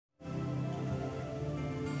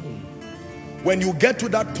When you get to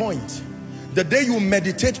that point, the day you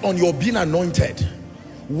meditate on your being anointed,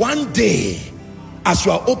 one day as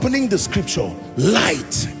you are opening the scripture,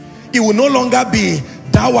 light, it will no longer be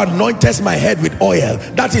thou anointest my head with oil.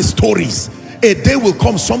 That is stories. A day will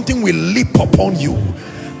come, something will leap upon you,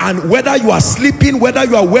 and whether you are sleeping, whether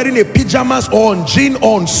you are wearing a pajamas or on jean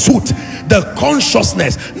or on suit, the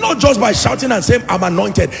consciousness, not just by shouting and saying I'm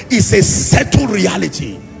anointed, is a settled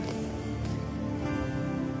reality.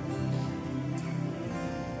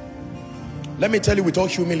 Let me tell you with all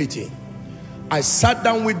humility, I sat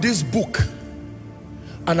down with this book,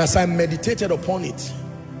 and as I meditated upon it,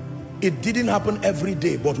 it didn't happen every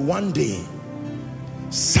day, but one day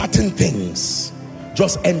certain things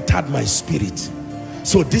just entered my spirit.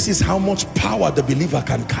 So this is how much power the believer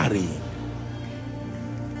can carry.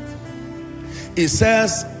 It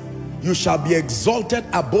says, you shall be exalted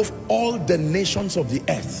above all the nations of the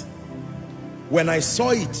earth. When I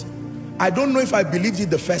saw it, I don't know if I believed it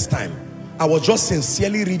the first time. I was just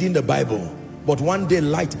sincerely reading the Bible, but one day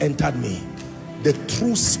light entered me. The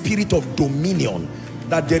true spirit of dominion,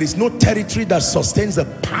 that there is no territory that sustains the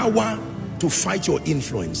power to fight your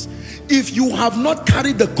influence. If you have not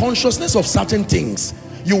carried the consciousness of certain things,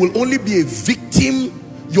 you will only be a victim.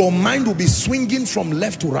 Your mind will be swinging from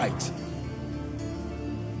left to right.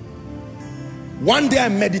 One day I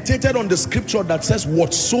meditated on the scripture that says,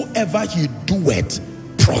 whatsoever he doeth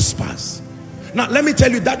prospers. Now let me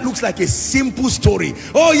tell you, that looks like a simple story.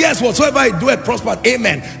 Oh yes, whatsoever he doeth prospers,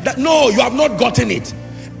 amen. No, you have not gotten it.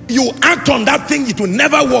 You act on that thing, it will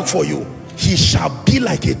never work for you. He shall be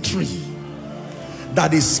like a tree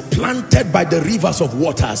that is planted by the rivers of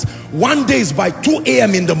waters. One day is by 2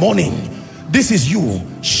 a.m. in the morning. This is you.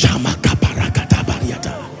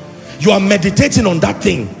 You are meditating on that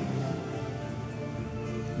thing.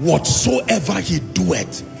 Whatsoever he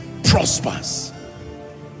doeth prospers.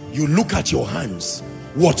 You look at your hands.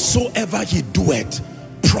 Whatsoever he doeth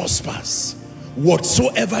prospers.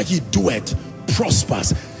 Whatsoever he doeth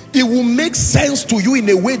prospers. It will make sense to you in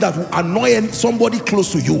a way that will annoy somebody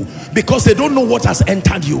close to you, because they don't know what has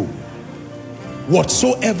entered you.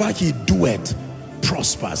 Whatsoever he doeth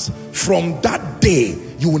prospers. From that day,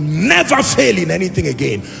 you will never fail in anything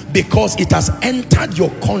again, because it has entered your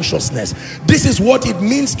consciousness. This is what it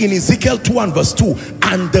means in Ezekiel 2 and verse 2.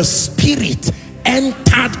 And the Spirit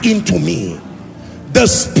entered into me. The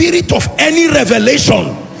spirit of any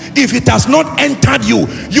revelation, if it has not entered you,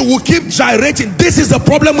 you will keep gyrating. This is the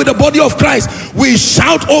problem with the body of Christ. We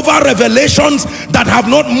shout over revelations that have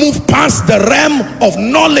not moved past the realm of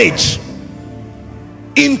knowledge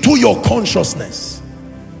into your consciousness.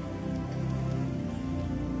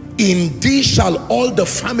 In thee shall all the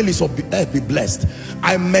families of the earth be blessed.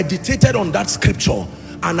 I meditated on that scripture,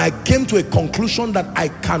 and I came to a conclusion that I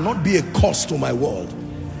cannot be a curse to my world.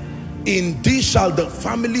 In thee shall the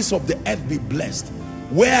families of the earth be blessed.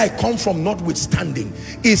 Where I come from, notwithstanding,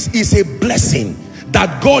 is a blessing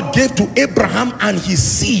that God gave to Abraham and his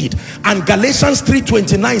seed. And Galatians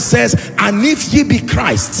 3:29 says, and if ye be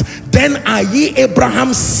Christ's, then are ye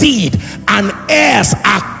Abraham's seed and heirs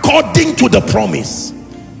according to the promise.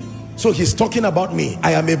 So he's talking about me.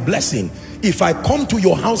 I am a blessing. If I come to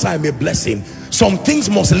your house, I am a blessing. Some things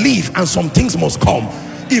must leave and some things must come.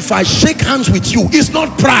 If I shake hands with you, it's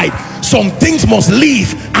not pride. Some things must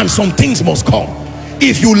leave and some things must come.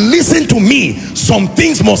 If you listen to me, some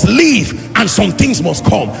things must leave and some things must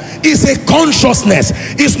come. It's a consciousness.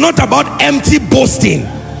 It's not about empty boasting.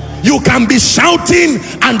 You can be shouting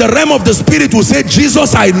and the realm of the spirit will say,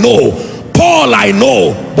 Jesus I know, Paul I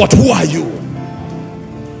know, but who are you?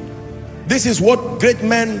 This is what great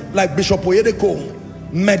men like Bishop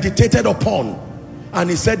Oyedepo meditated upon. And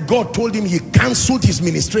he said God told him, he cancelled his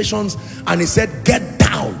ministrations and he said, get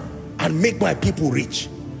down and make my people rich.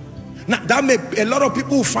 Now that may, a lot of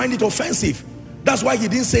people find it offensive. That's why he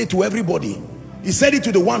didn't say it to everybody. He said it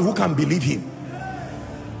to the one who can believe him.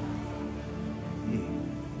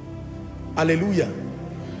 Hallelujah.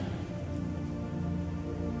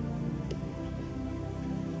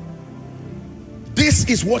 This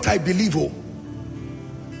is what I believe. Oh,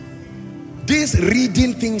 this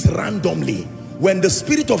reading things randomly, when the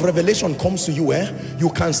spirit of revelation comes to you, you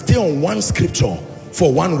can stay on one scripture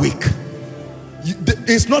for 1 week.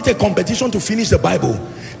 It's not a competition to finish the Bible.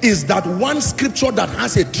 It's that one scripture that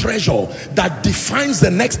has a treasure that defines the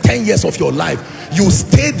next 10 years of your life. You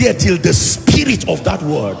stay there till the spirit of that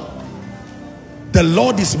word. The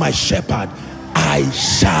Lord is my shepherd, I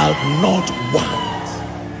shall not want.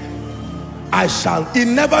 He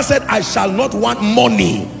never said I shall not want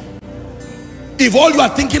money. If all you are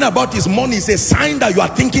thinking about is money, it's a sign that you are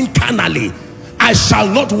thinking carnally. I shall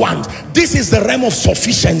not want. This is the realm of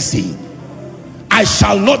sufficiency. I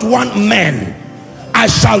shall not want men, I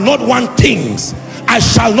shall not want things, I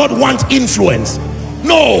shall not want influence.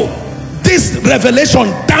 No, this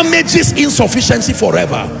revelation damages insufficiency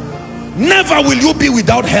forever. Never will you be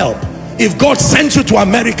without help. If God sends you to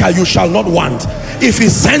America, you shall not want. If he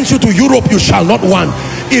sends you to Europe, you shall not want.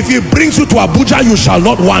 If he brings you to Abuja, you shall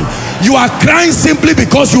not want. You are crying simply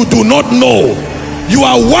because you do not know. You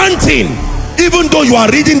are wanting, even though you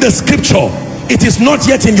are reading the scripture, it is not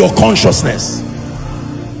yet in your consciousness.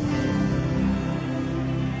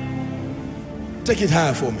 Take it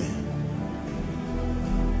higher for me.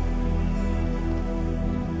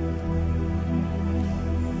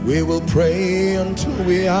 We will pray until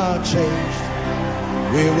we are changed.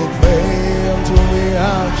 We will pray until we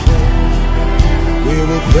are changed. We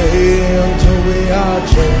will pray until we are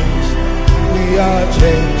changed. We are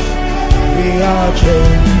changed. We are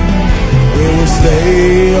changed. We will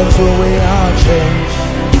stay until we are changed.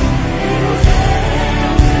 We will stay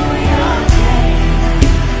until we are changed.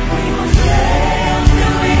 We will stay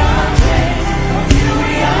until we are changed. Until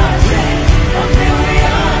we are changed. Until we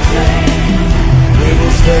are changed. We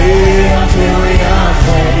will stay until we are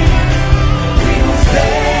changed. We will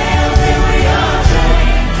stay until we are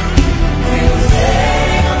changed. We will stay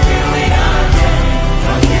until we are changed.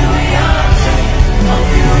 Until we are changed.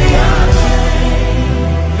 Until we are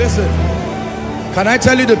changed. Listen, can I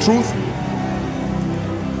tell you the truth?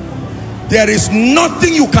 There is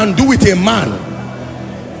nothing you can do with a man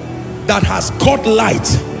that has caught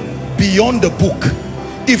light beyond the book.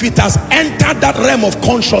 If it has entered that realm of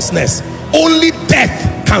consciousness, only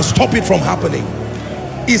death can stop it from happening.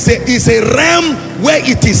 It's a realm where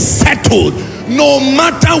it is settled. No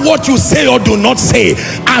matter what you say or do not say,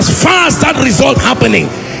 as far as that result happening,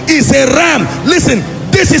 is a realm. Listen,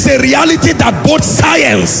 this is a reality that both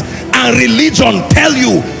science and religion tell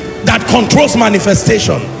you that controls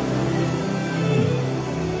manifestation.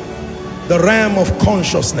 The realm of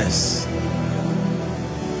consciousness.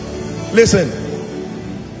 Listen,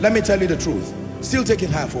 let me tell you the truth. Still take it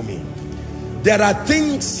high for me. There are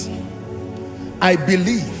things I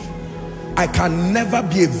believe I can never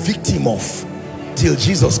be a victim of till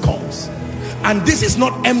Jesus comes. And this is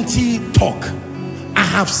not empty talk. I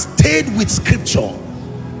have stayed with scripture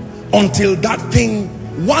until that thing.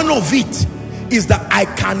 One of it is that I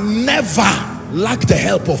can never lack the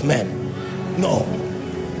help of men. No,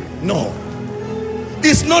 no.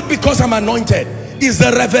 It's not because I'm anointed. It's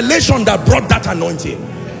the revelation that brought that anointing.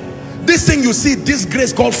 This thing you see, this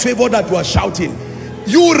grace called favor that you are shouting,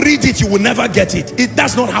 you read it, you will never get it.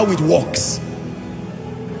 That's not how it works.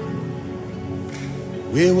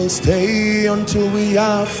 We will stay until we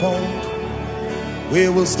are found. We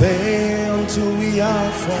will stay until we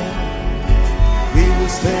are found. We will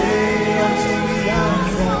stay until we are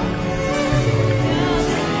found.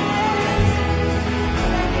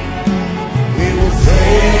 We will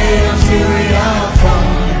stay until we are found.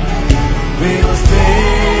 We will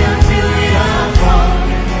stay until we are found.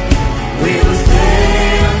 We will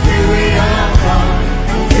stay until we are found.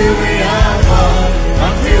 Until we are found.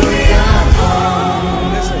 Until we are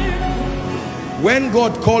found. Listen. When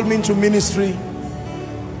God called me into ministry,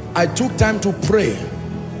 I took time to pray.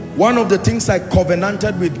 One of the things I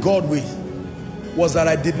covenanted with God with was that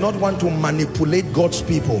I did not want to manipulate God's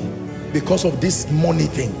people because of this money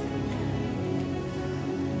thing.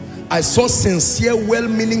 I saw sincere,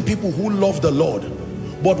 well-meaning people who love the Lord,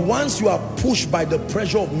 but once you are pushed by the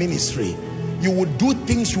pressure of ministry, you would do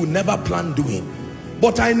things you never planned doing.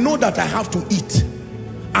 But I know that I have to eat,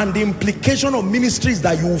 and the implication of ministry is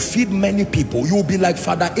that you will feed many people. You will be like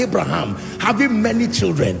Father Abraham, having many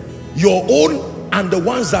children, your own and the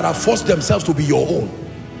ones that have forced themselves to be your own.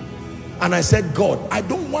 And I said, God, I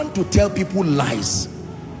don't want to tell people lies.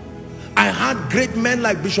 I had great men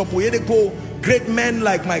like Bishop Oyedepo, great men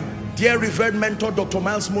like my dear revered mentor Dr.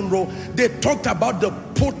 Miles Munro. They talked about the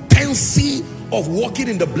potency of walking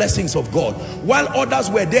in the blessings of God, while others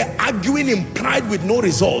were there arguing in pride with no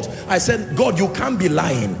result. I said, God, you can't be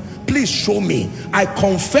lying. Please show me. I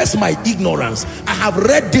confess my ignorance. I have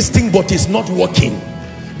read this thing, but it's not working.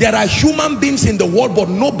 There are human beings in the world, but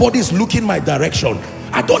nobody is looking my direction.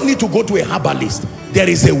 I don't need to go to a herbalist. There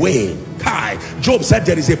is a way. Job said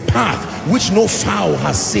there is a path which no fowl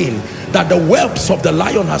has seen, that the whelps of the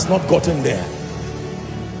lion has not gotten there.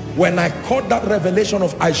 When I caught that revelation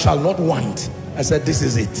of I shall not want, I said, this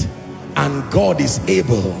is it. And God is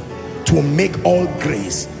able to make all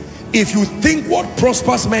grace. If you think what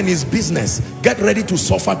prospers men is business, get ready to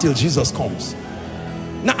suffer till Jesus comes.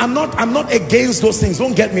 Now, I'm not against those things,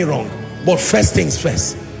 don't get me wrong, but first things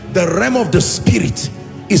first, the realm of the spirit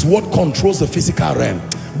is what controls the physical realm.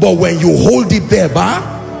 But when you hold it there,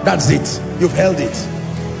 That's it. You've held it.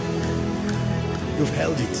 You've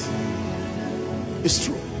held it. It's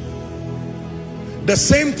true. The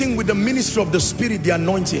same thing with the ministry of the Spirit, the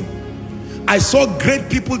anointing. I saw great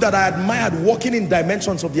people that I admired walking in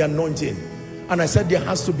dimensions of the anointing, and I said there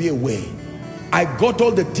has to be a way. I got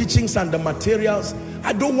all the teachings and the materials.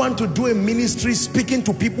 I don't want to do a ministry speaking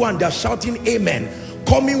to people and they're shouting amen,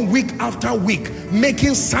 coming week after week,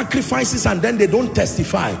 making sacrifices, and then they don't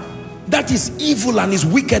testify. That is evil and is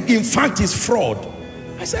wicked. In fact, it's fraud.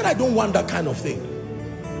 I said I don't want that kind of thing.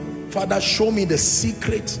 Father, show me the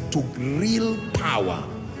secret to real power,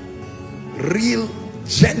 real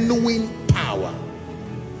genuine power.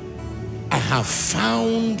 I have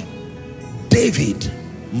found David,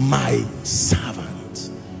 my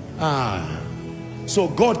servant. So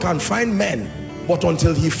God can find men, but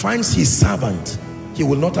until he finds his servant, he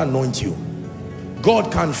will not anoint you.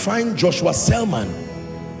 God can find Joshua Selman,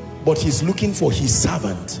 but he's looking for his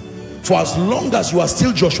servant. For as long as you are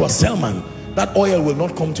still Joshua Selman, that oil will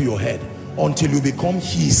not come to your head until you become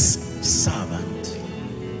his servant.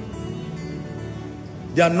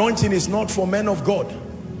 The anointing is not for men of God.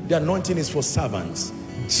 The anointing is for servants.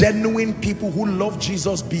 Genuine people who love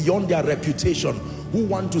Jesus beyond their reputation, who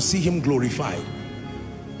want to see him glorified.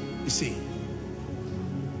 You see,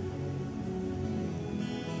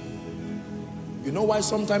 you know why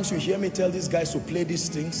sometimes you hear me tell these guys to play these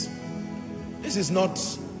things? This is not,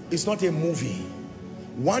 it's not a movie.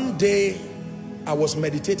 One day I was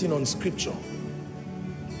meditating on scripture,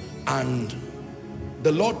 and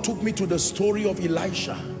the Lord took me to the story of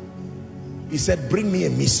Elisha. He said, bring me a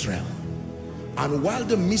minstrel. And while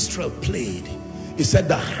the minstrel played, he said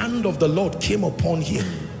the hand of the Lord came upon him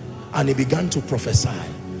and he began to prophesy.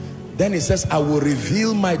 Then he says, I will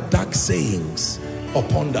reveal my dark sayings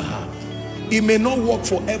upon the harp. It may not work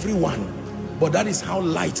for everyone, but that is how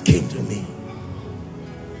light came to me.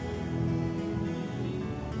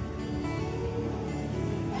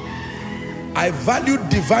 I valued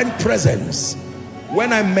divine presence.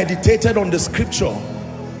 When I meditated on the scripture,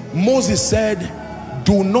 Moses said,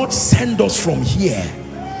 do not send us from here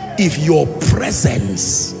if your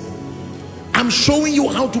presence. I'm showing you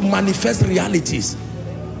how to manifest realities.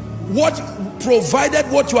 Provided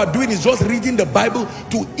what you are doing is just reading the Bible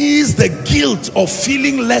to ease the guilt of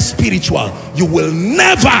feeling less spiritual, you will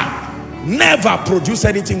never produce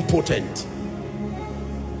anything potent.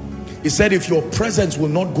 He said, if your presence will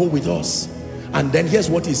not go with us. And then here's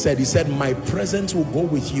what he said. He said, my presence will go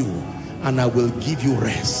with you and I will give you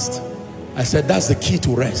rest. I said, that's the key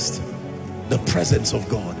to rest. The presence of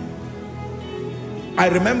God. I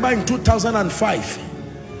remember in 2005,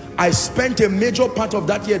 I spent a major part of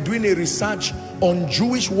that year doing a research on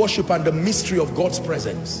Jewish worship and the mystery of God's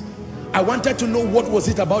presence. I wanted to know what was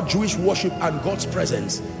it about Jewish worship and God's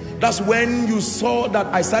presence. That's when you saw that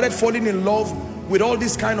I started falling in love with all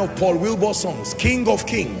these kind of Paul Wilbur songs. King of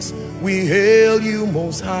Kings, we hail you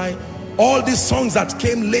most high. All these songs that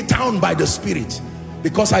came later on by the Spirit,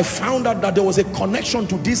 because I found out that there was a connection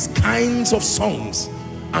to these kinds of songs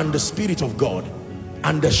and the Spirit of God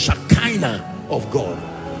and the Shekinah of God.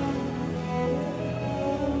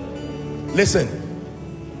 Listen,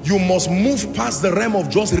 you must move past the realm of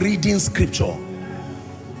just reading scripture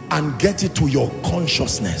and get it to your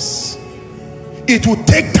consciousness. It will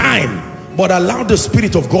take time, but allow the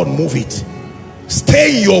Spirit of God move it.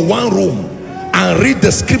 Stay in your one room and read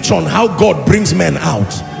the scripture on how God brings men out.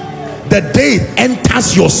 The day it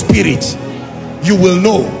enters your spirit, you will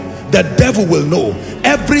know. The devil will know.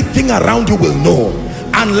 Everything around you will know.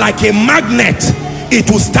 And like a magnet, it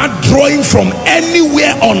will start drawing from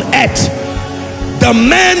anywhere on earth the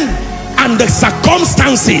men and the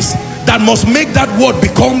circumstances that must make that word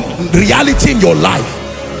become reality in your life.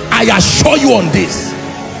 I assure you on this.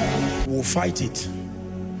 We'll fight it.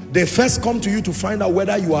 They first come to you to find out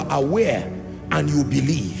whether you are aware and you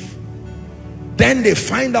believe. Then they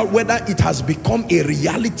find out whether it has become a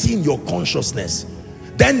reality in your consciousness.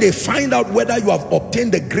 Then they find out whether you have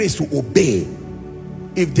obtained the grace to obey.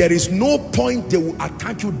 If there is no point, they will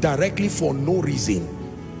attack you directly for no reason.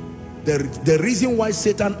 The reason why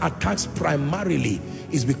Satan attacks primarily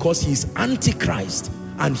is because he's Antichrist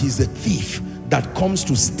and he's a thief that comes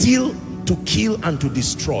to steal, to kill, and to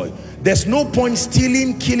destroy. There's no point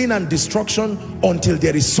stealing, killing, and destruction until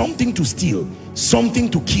there is something to steal, something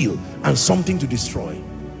to kill, and something to destroy.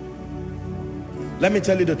 Let me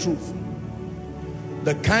tell you the truth.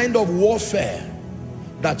 The kind of warfare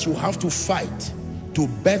that you have to fight to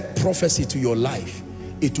birth prophecy to your life,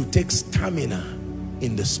 it will take stamina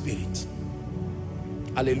in the spirit.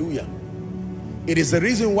 Hallelujah. It is the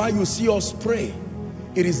reason why you see us pray.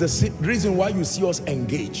 It is the reason why you see us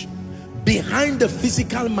engage. behind the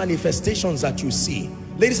physical manifestations that you see.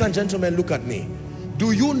 Ladies and gentlemen, look at me.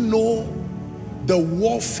 Do you know the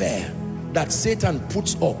warfare that Satan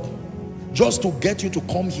puts up just to get you to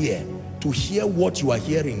come here to hear what you are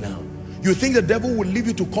hearing now? You think the devil will leave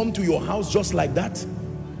you to come to your house just like that?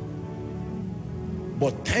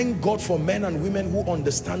 But thank God for men and women who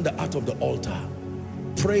understand the art of the altar,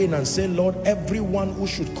 praying and saying, Lord, everyone who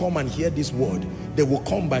should come and hear this word, they will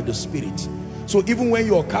come by the Spirit. So even when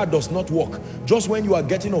your car does not work, just when you are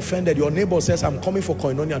getting offended, your neighbor says, I'm coming for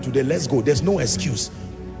Koinonia today, let's go. There's no excuse.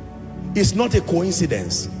 It's not a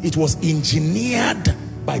coincidence. It was engineered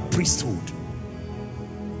by priesthood.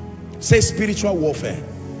 Say spiritual warfare.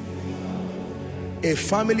 A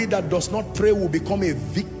family that does not pray will become a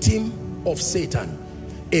victim of Satan.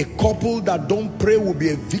 A couple that don't pray will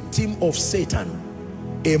be a victim of Satan.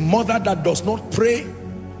 A mother that does not pray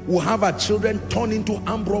will have her children turn into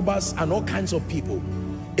armed robbers and all kinds of people.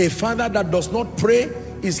 A father that does not pray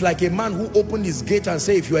is like a man who opened his gate and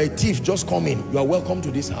say, if you are a thief, just come in. You are welcome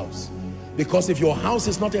to this house. Because if your house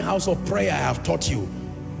is not a house of prayer, I have taught you,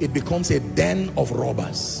 it becomes a den of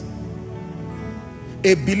robbers.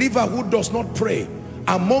 A believer who does not pray,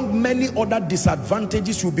 among many other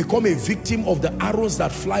disadvantages, you become a victim of the arrows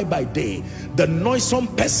that fly by day, the noisome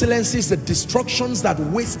pestilences, the destructions that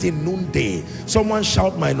waste in noonday. Someone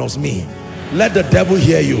shout minus me. Let the devil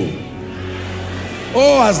hear you.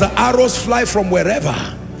 Oh, as the arrows fly from wherever,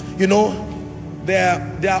 you know, there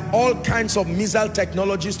are all kinds of missile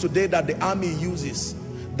technologies today that the army uses,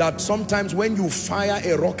 that sometimes when you fire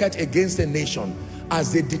a rocket against a nation,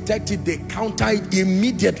 as they detect it, they counter it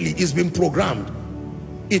immediately. It's been programmed.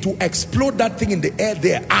 It will explode that thing in the air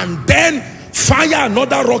there and then fire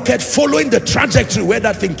another rocket following the trajectory where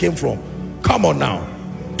that thing came from. Come on now.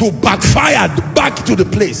 To backfire back to the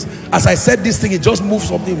place. As I said this thing, it just moved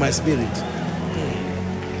something in my spirit.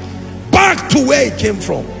 Back to where it came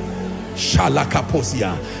from.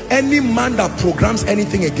 Shalakaposia. Any man that programs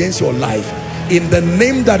anything against your life, in the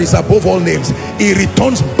name that is above all names, he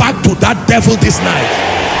returns back to that devil this night.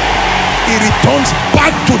 He returns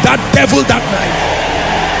back to that devil that night.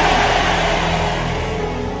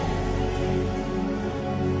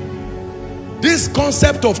 This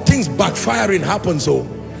concept of things backfiring happens. So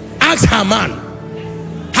ask Haman.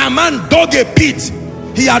 Haman dug a pit.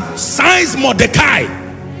 He had sized Mordecai.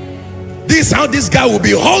 This is how this guy will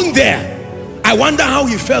be hung there. I wonder how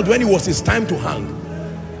he felt when it was his time to hang.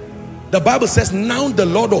 The Bible says, now the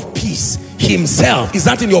Lord of peace himself, is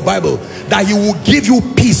that in your Bible? That he will give you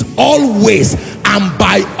peace always and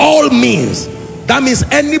by all means. That means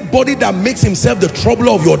anybody that makes himself the trouble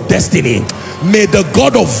of your destiny, may the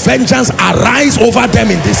God of vengeance arise over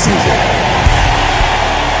them in this season.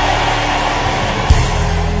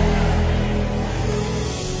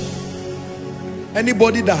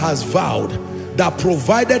 Anybody that has vowed that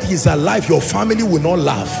provided he's alive, your family will not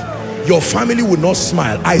laugh, your family will not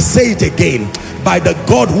smile. I say it again, by the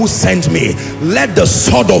God who sent me, let the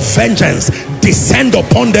sword of vengeance descend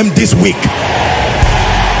upon them this week.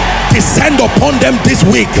 Descend upon them this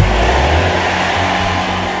week.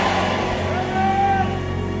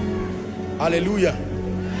 Hallelujah.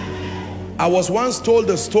 I was once told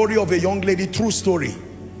the story of a young lady, true story.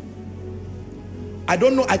 I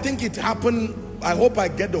don't know, I think it happened, I hope I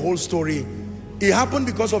get the whole story. It happened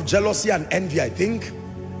because of jealousy and envy, I think.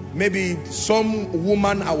 Maybe some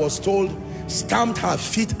woman, I was told, stamped her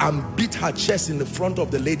feet and beat her chest in the front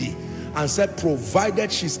of the lady and said,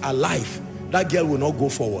 provided she's alive, that girl will not go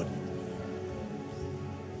forward.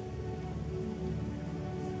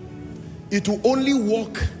 It will only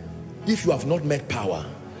work if you have not met power.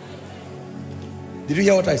 Did you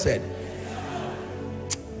hear what I said?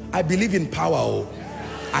 I believe in power. Oh,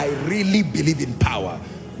 I really believe in power.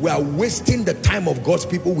 We are wasting the time of God's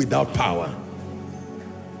people without power.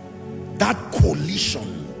 That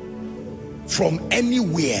coalition from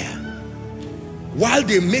anywhere, while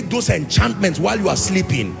they make those enchantments while you are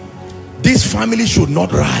sleeping, this family should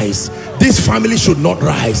not rise, this family should not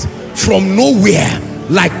rise. From nowhere,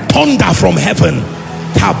 like thunder from heaven,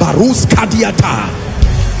 Tabarus Kadiata,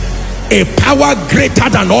 a power greater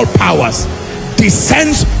than all powers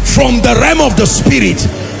descends from the realm of the spirit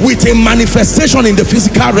with a manifestation in the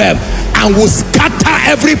physical realm and will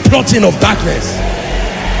scatter every plotting of darkness.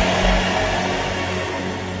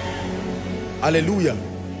 Hallelujah.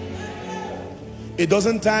 It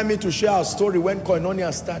doesn't tire me to share our story when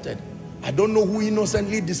Koinonia started. I don't know who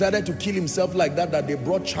innocently decided to kill himself like that, that they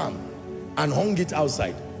brought charm and hung it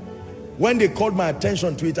outside. When they called my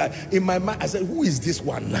attention to it, in my mind I said, who is this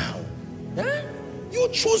one now? Eh? You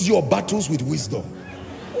choose your battles with wisdom.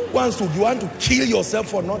 Who wants to, you want to kill yourself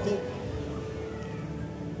for nothing?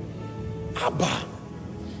 Abba.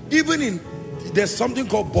 Even in, there's something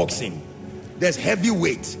called boxing. There's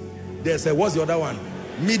heavyweight. There's what's the other one?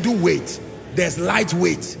 Middleweight. There's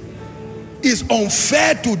lightweight. It's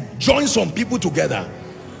unfair to join some people together.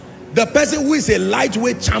 The person who is a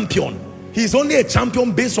lightweight champion, he's only a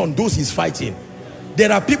champion based on those he's fighting.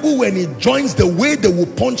 There are people, when he joins, the way they will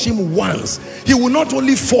punch him once, he will not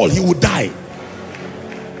only fall, he will die.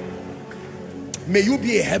 May you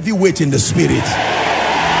be a heavyweight in the spirit.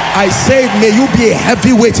 I said, may you be a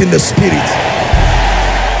heavyweight in the spirit.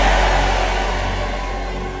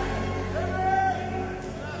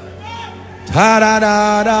 Ta da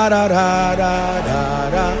da da da da da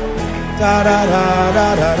da da da da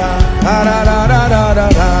da da da da da da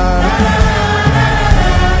da.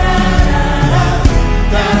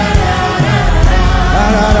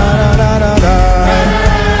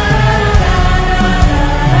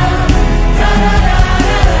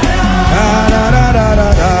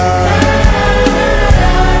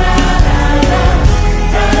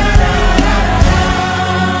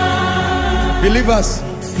 Believers,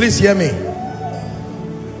 please hear me.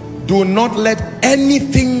 Do not let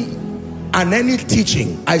anything and any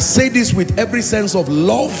teaching, I say this with every sense of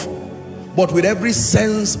love, but with every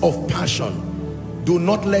sense of passion, do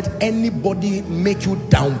not let anybody make you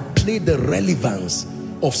downplay the relevance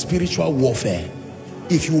of spiritual warfare.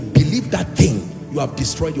 If you believe that thing, you have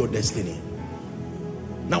destroyed your destiny.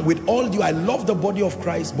 Now, with all due, I love the body of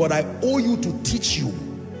Christ, but I owe you to teach you.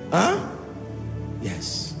 Huh?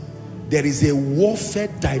 Yes. There is a warfare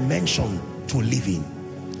dimension to live in.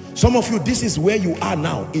 Some of you, this is where you are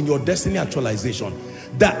now in your destiny actualization.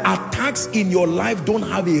 The attacks in your life don't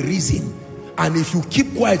have a reason. And if you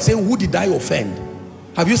keep quiet saying, who did I offend?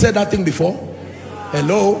 Have you said that thing before?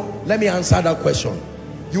 Hello? Let me answer that question.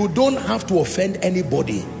 You don't have to offend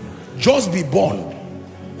anybody. Just be born.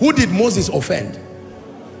 Who did Moses offend?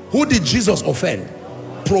 Who did Jesus offend?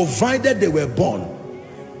 Provided they were born.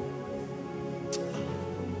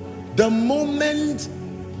 The moment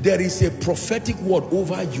there is a prophetic word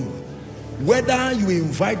over you, whether you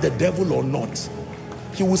invite the devil or not,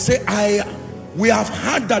 he will say, we have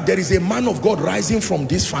heard that there is a man of God rising from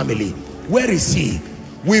this family. Where is he?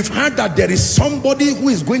 We've heard that there is somebody who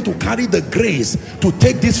is going to carry the grace to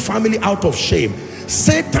take this family out of shame.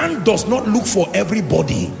 Satan does not look for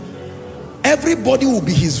everybody. Everybody will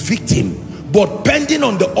be his victim. But pending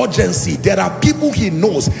on the urgency, there are people he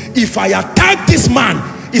knows. If I attack this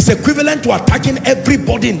man, it's equivalent to attacking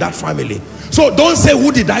everybody in that family. So don't say,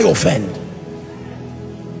 who did I offend?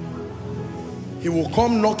 He will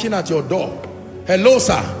come knocking at your door. Hello,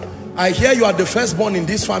 sir. I hear you are the firstborn in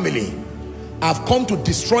this family. I've come to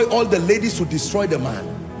destroy all the ladies, to destroy the man.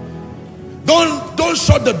 Don't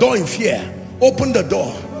shut the door in fear. Open the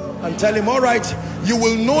door and tell him, all right, you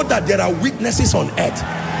will know that there are weaknesses on earth.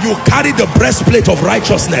 You carry the breastplate of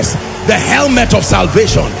righteousness, the helmet of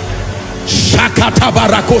salvation. Shakata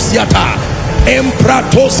barakosiata,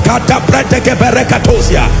 empratoskata preteke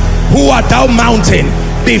berekatosia. Who art thou mountain?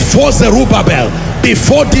 Before Zerubbabel,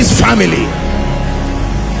 before this family.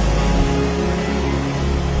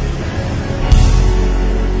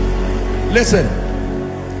 Listen,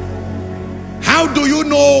 how do you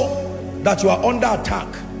know that you are under attack?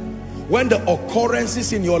 When the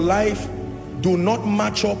occurrences in your life do not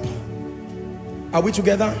match up, are we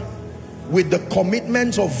together? With the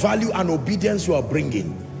commitments of value and obedience you are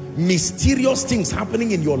bringing. Mysterious things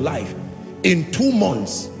happening in your life. In 2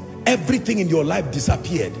 months, everything in your life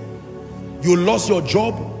disappeared. You lost your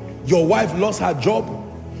job, your wife lost her job,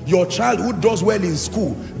 your child who does well in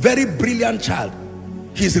school, very brilliant child,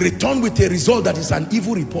 he's returned with a result that is an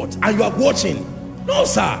evil report, and you are watching. No,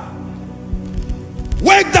 sir.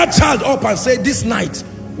 Wake that child up and say, this night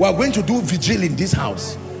we are going to do vigil in this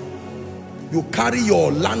house. You carry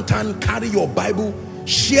your lantern, carry your Bible,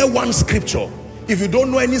 share one scripture. If you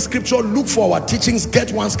don't know any scripture, look for our teachings,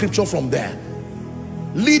 get one scripture from there.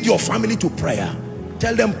 Lead your family to prayer.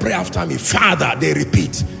 Tell them, pray after me. Father, they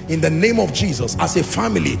repeat, in the name of Jesus, as a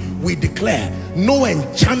family, we declare no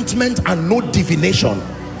enchantment and no divination.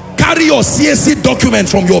 Carry your CSC document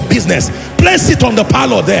from your business, place it on the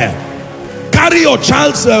parlor there. Carry your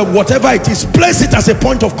child's whatever it is, place it as a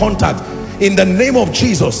point of contact. In the name of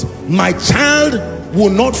Jesus, my child will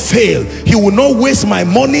not fail. He will not waste my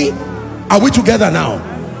money. Are we together now?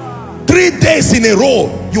 3 days in a row,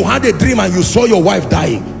 you had a dream and you saw your wife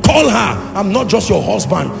dying. Call her. I'm not just your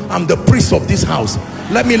husband, I'm the priest of this house.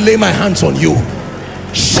 Let me lay my hands on you.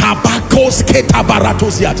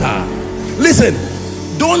 Listen,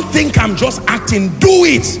 don't think I'm just acting. Do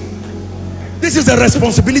it. This is the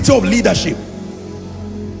responsibility of leadership.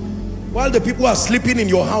 While the people are sleeping in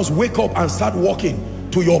your house, wake up and start walking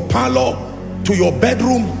to your parlor, to your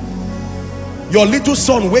bedroom. Your little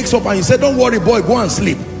son wakes up and you say, don't worry boy, go and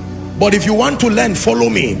sleep. But if you want to learn, follow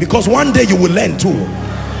me, because one day you will learn too.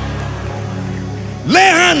 Lay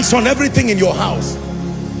hands on everything in your house.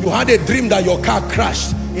 You had a dream that your car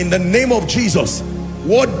crashed. In the name of Jesus,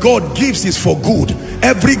 what God gives is for good.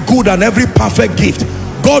 Every good and every perfect gift.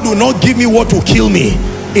 God will not give me what will kill me.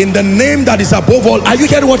 In the name that is above all. Are you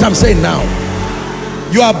hearing what I'm saying now?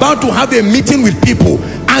 You are about to have a meeting with people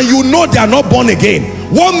and you know they are not born again.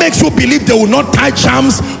 What makes you believe they will not tie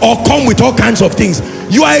charms or come with all kinds of things?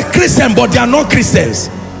 You are a Christian, but they are not Christians.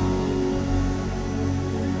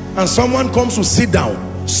 And someone comes to sit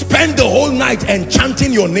down, spend the whole night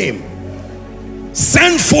enchanting your name,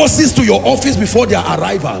 send forces to your office before their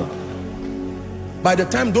arrival. By the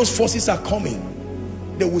time those forces are coming,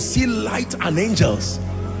 they will see light and angels.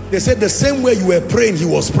 They said the same way you were praying, he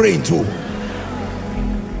was praying too.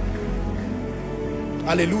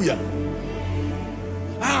 Hallelujah.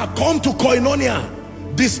 Come to Koinonia,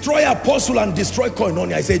 destroy Apostle and destroy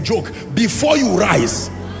Koinonia. It's a joke. Before you rise,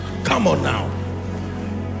 come on now,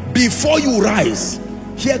 before you rise,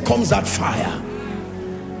 here comes that fire.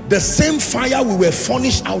 The same fire we were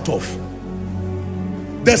furnished out of,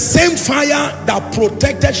 the same fire that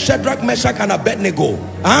protected Shadrach, Meshach and Abednego,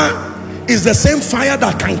 is the same fire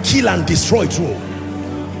that can kill and destroy too.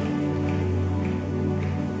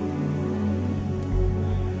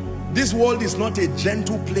 This world is not a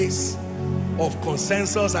gentle place of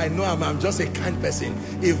consensus. I know I'm just a kind person.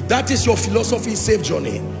 If that is your philosophy, safe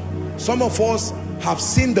journey. Some of us have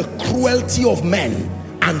seen the cruelty of men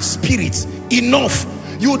and spirits. Enough.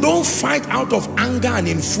 You don't fight out of anger and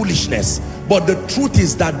in foolishness. But the truth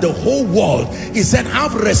is that the whole world, he said,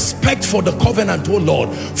 have respect for the covenant, O Lord,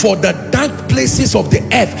 for the dark places of the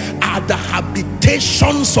earth are the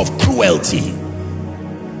habitations of cruelty.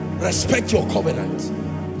 Respect your covenant.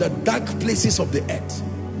 The dark places of the earth.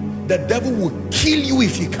 The devil will kill you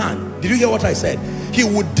if he can. Did you hear what I said? He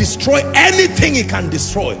would destroy anything he can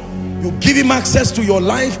destroy. You give him access to your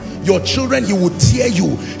life, your children, he will tear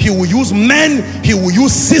you. He will use men, he will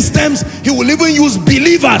use systems, he will even use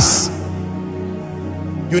believers.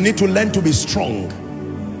 You need to learn to be strong.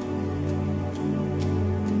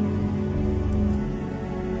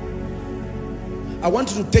 I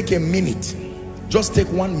want you to take a minute, just take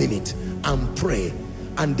 1 minute and pray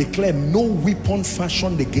and declare, no weapon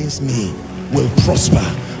fashioned against me will prosper.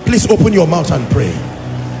 Please open your mouth and pray.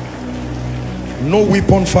 No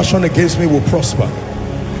weapon fashioned against me will prosper.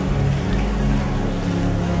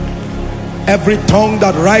 Every tongue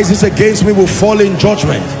that rises against me will fall in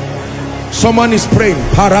judgment. Someone is praying.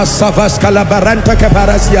 Parasavas kalabaranta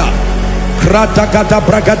kaparasia. Kratakata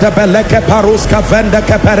bragata beleke paruska venda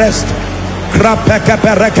kaperest. Krapeka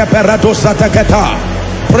pereke peradosataketa.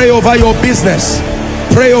 Pray over your business.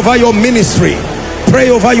 Pray over your ministry. Pray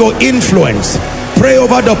over your influence. Pray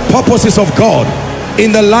over the purposes of God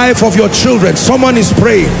in the life of your children. Someone is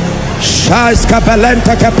praying. Shaz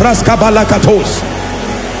kapelenta kapraska balakatos.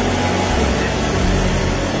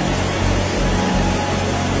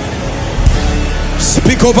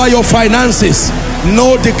 Speak over your finances.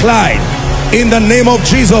 No decline. In the name of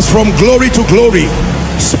Jesus, from glory to glory.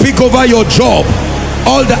 Speak over your job.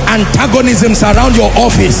 All the antagonisms around your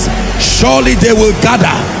office, surely they will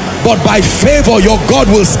gather, but by favor your God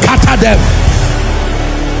will scatter them.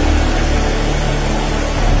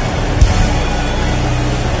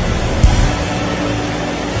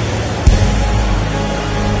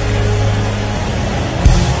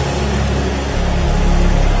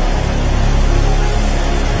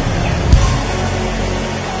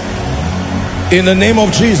 In the name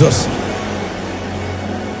of Jesus.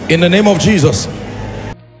 In the name of Jesus.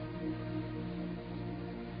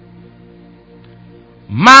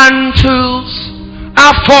 Mantles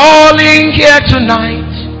are falling here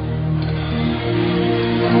tonight.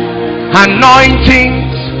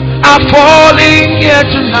 Anointings are falling here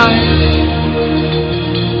tonight.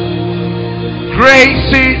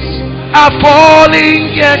 Graces are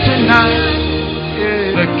falling here tonight.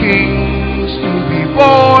 The kings to be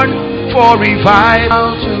born, for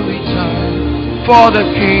revival to return, for the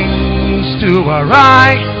kings to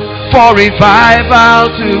arise, for revival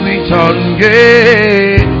to return.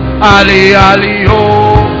 Yeah. Ali, Ali,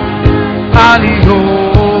 oh, Ali,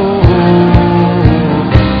 oh,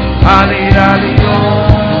 Ali, Ali,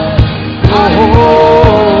 oh, oh,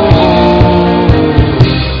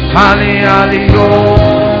 Ali, Ali, oh.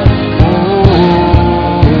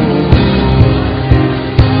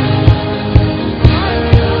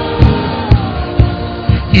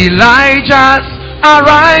 Elijah's are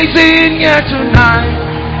rising here tonight.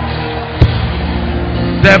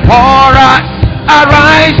 Deborah's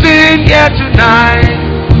arising here tonight.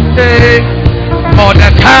 Hey,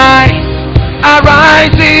 Mordecai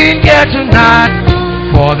arising here tonight.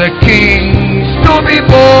 For the kings to be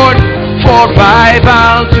born, for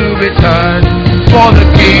revival to return. For the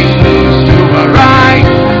kings to arise,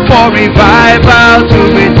 for revival to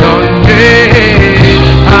return. Hey,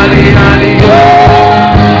 Ali, Ali, oh,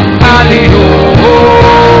 Ali, oh,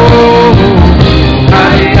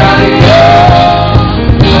 Ali, Ali, oh,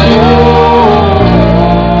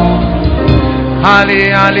 Ali,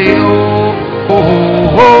 Ali, oh,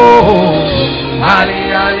 Ali,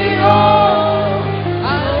 Ali, oh.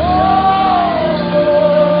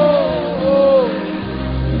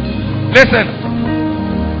 Listen,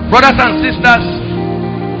 brothers and sisters,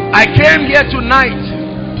 I came here tonight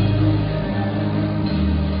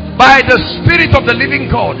by the Spirit of the living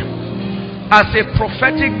God as a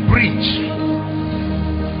prophetic bridge.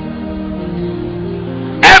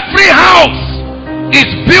 Every house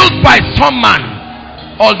is built by some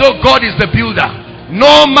man, although God is the builder.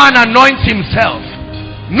 No man anoints himself,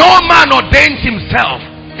 no man ordains himself.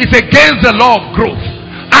 It's against the law of growth.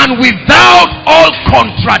 And without all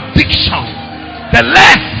contradiction, the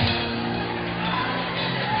less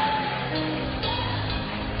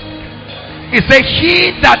is a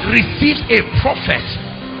he that receives a prophet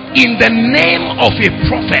in the name of a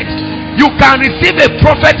prophet. You can receive a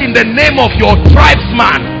prophet in the name of your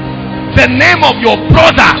tribesman, the name of your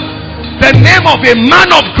brother, the name of a man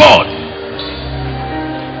of God.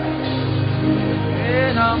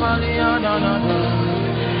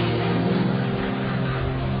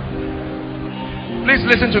 Please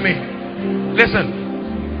listen to me. Listen.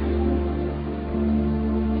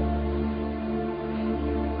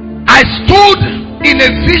 I stood in a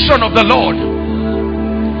vision of the Lord,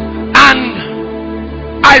 and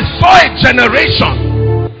I saw a generation,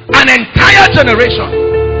 an entire generation,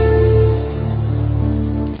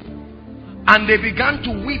 and they began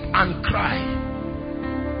to weep and cry.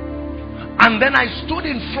 And then I stood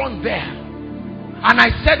in front there, and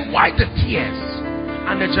I said, why the tears?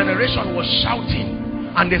 And the generation was shouting,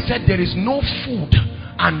 and they said, there is no food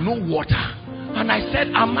and no water. And I said,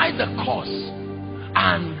 am I the cause?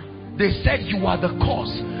 And they said, you are the cause,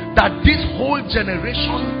 that this whole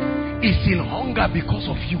generation is in hunger because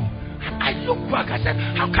of you. And I looked back, I said,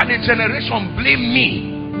 how can a generation blame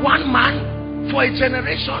me, one man, for a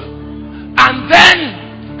generation? And then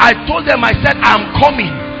I told them, I said, I'm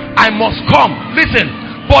coming, I must come.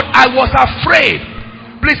 Listen, but I was afraid.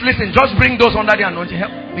 Please listen, just bring those under the anointing.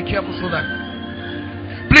 Help, be careful so that.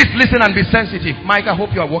 Please listen and be sensitive. Mike, I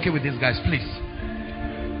hope you are working with these guys, please.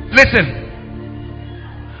 Listen.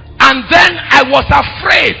 And then I was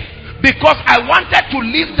afraid because I wanted to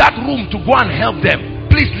leave that room to go and help them.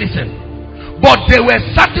 Please listen. But there were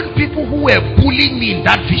certain people who were bullying me in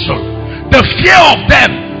that vision. The fear of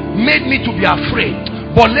them made me to be afraid.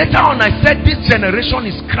 But later on I said, this generation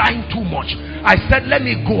is crying too much. I said, let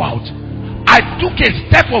me go out. I took a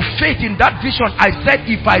step of faith in that vision. I said,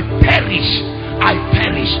 if I perish, I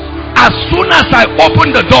perish. As soon as I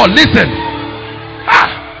opened the door, listen,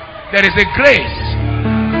 there is a grace,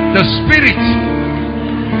 the Spirit.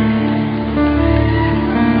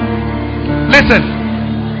 Listen,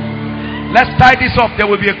 let's tie this up. There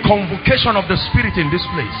will be a convocation of the Spirit in this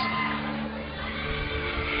place.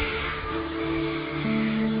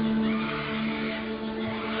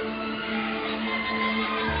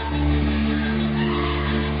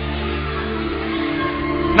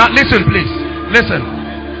 Now listen, please. Listen.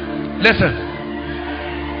 Listen.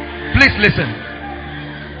 Please listen.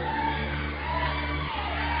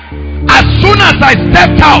 As soon as I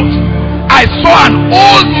stepped out, I saw an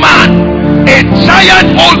old man, a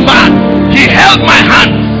giant old man. He held my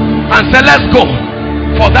hand and said, let's go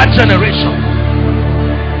for that generation.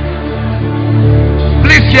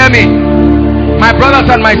 Please hear me, my brothers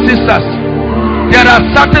and my sisters. There are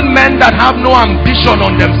certain men that have no ambition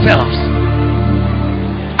on themselves.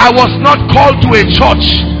 I was not called to a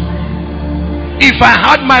church. If I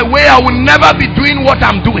had my way, I would never be doing what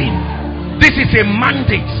I'm doing. This is a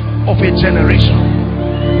mandate of a generation.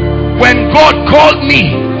 When God called me,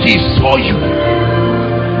 He saw you.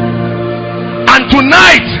 And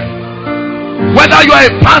tonight, whether you are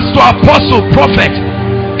a pastor, apostle, prophet,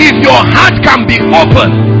 if your heart can be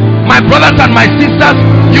open, my brothers and my sisters,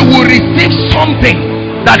 you will receive something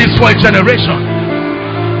that is for a generation.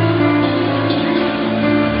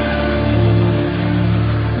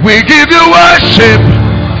 We give you worship,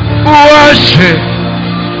 worship,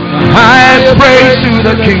 highest praise to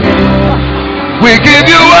the King. We give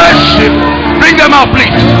you worship. Bring them out, please.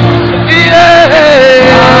 Yeah,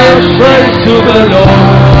 highest praise to the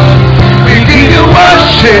Lord. We give you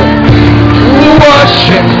worship,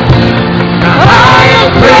 worship, the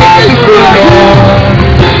highest praise to the Lord.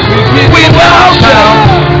 We bow down,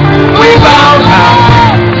 we bow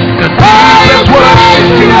down, the highest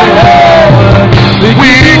worship to the Lord.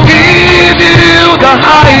 We give you the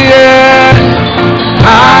highest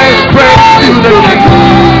praise to the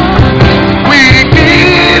King. We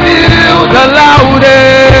give you the loudest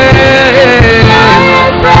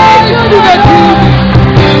praise to the King.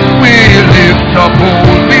 We lift up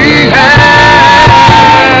holy hands.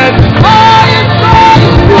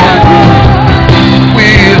 We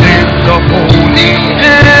lift up holy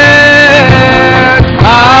hands.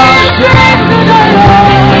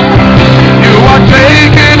 You are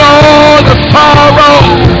taking all the sorrow.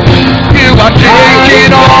 You are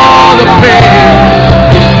taking all the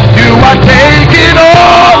pain. You are taking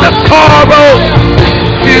all the sorrow.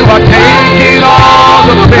 You are taking all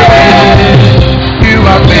the pain. You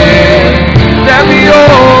are made them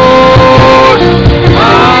yours.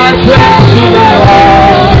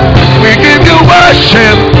 We give you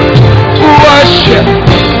worship, worship.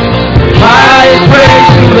 Highest praise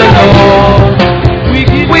to the Lord.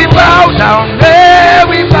 We bow down there,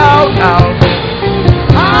 we bow down.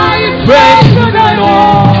 Highest praise to the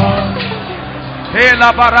Lord.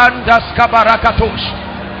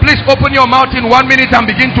 Please open your mouth in 1 minute and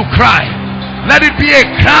begin to cry. Let it be a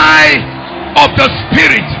cry of the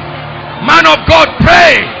Spirit. Man of God,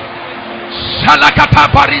 pray.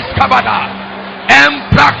 Shalakata Paris Kabada.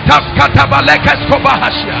 Empraktas Katabalekes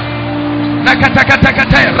Kobahashia.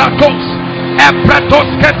 Nakatakate Rakos. Epratos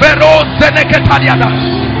Keberos Seneketaliadas.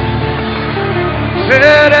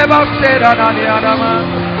 Sereba Serananiadama.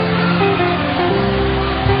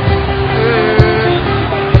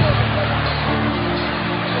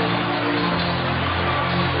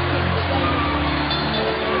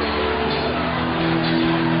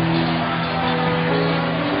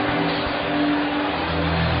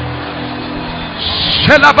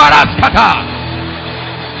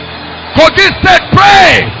 Kogi said,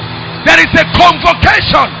 pray. There is a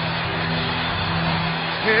convocation.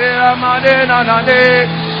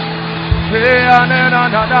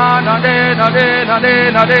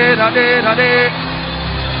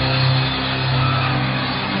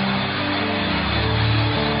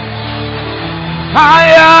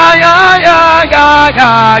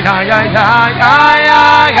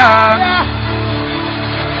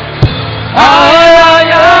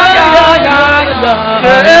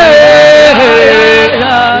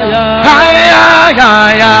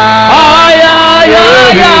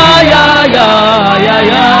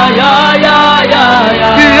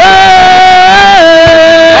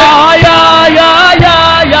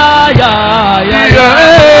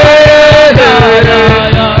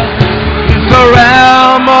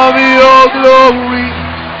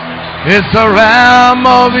 It's the realm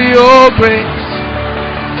of your grace.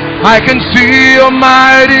 I can see your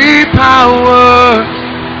mighty power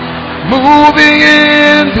moving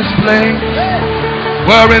in this place.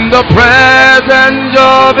 We're in the presence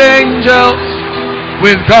of angels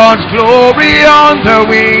with God's glory on their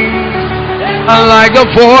wings. And like the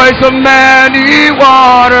voice of many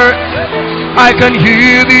waters, I can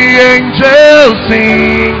hear the angels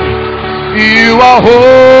sing. You are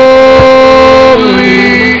holy.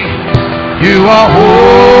 You are holy.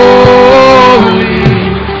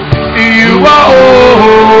 You are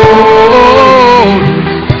holy.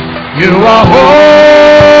 You are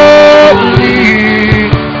holy.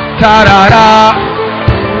 Ta-da-da,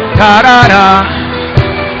 ta-da-da,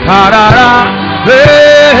 ta-da-da. Hey,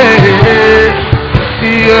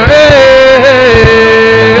 yeah,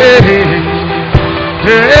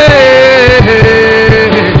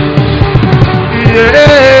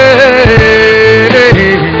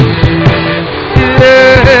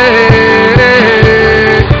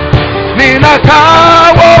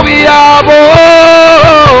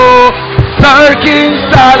 Sarkin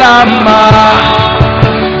Salama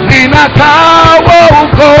Ninakawo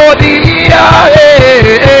Kodia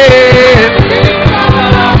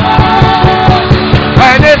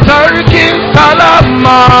Ane Sarkin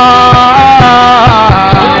Salama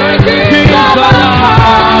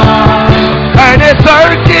Ane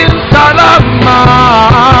Sarkin Salama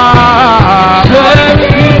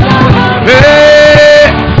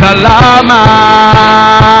Salama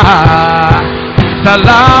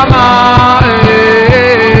Salama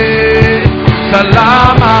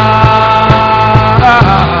Salama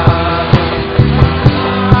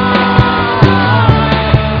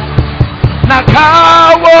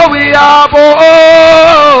Nakawo Wiabo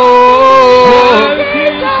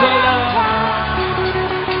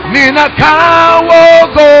Ninakawo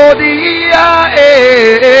Godia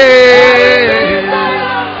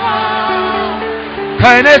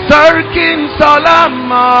Kaine sarkin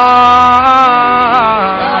salama,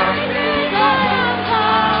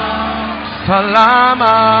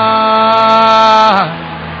 salama,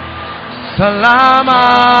 salama,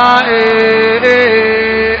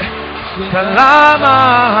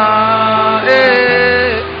 salama,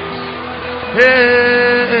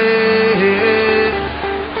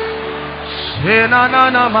 na na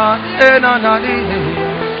na ma, na na ni,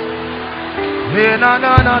 na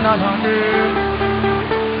na na na na ni,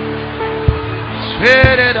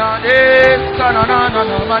 da na na na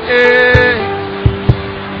na ma,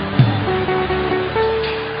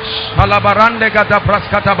 Alabarande gata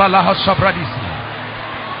praskata balaha sabradisi.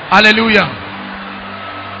 Hallelujah.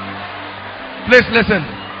 Please listen.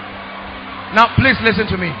 Now, please listen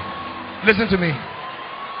to me. Listen to me.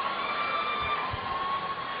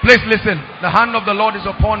 Please listen. The hand of the Lord is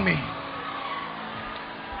upon me.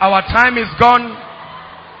 Our time is gone,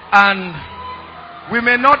 and we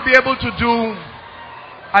may not be able to do.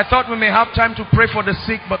 I thought we may have time to pray for the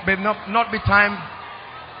sick, but may not be time.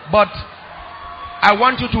 But I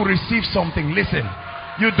want you to receive something. Listen.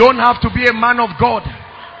 You don't have to be a man of God.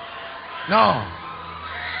 No.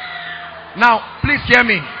 Now, please hear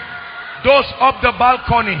me. Those up the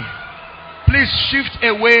balcony, please shift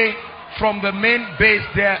away from the main base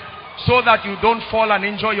there so that you don't fall and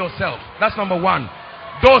injure yourself. That's number one.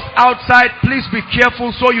 Those outside, please be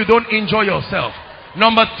careful so you don't injure yourself.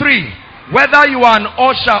 Number three, whether you are an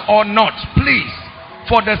usher or not, please,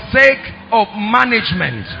 for the sake of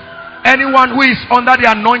management, anyone who is under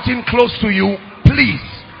the anointing close to you, please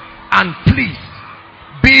and please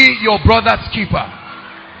be your brother's keeper.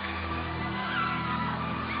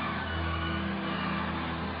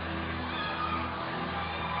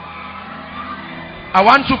 I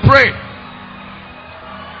want to pray.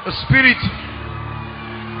 The Spirit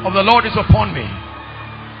of the Lord is upon me.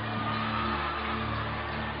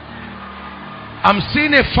 I'm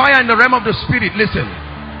seeing a fire in the realm of the Spirit. Listen.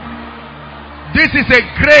 This is a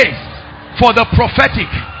grace for the prophetic.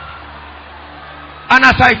 And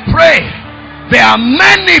as I pray, there are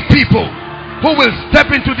many people who will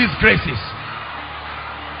step into these graces.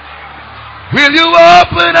 Will you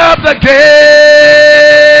open up the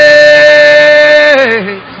gate?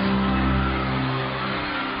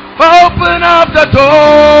 Open up the doors.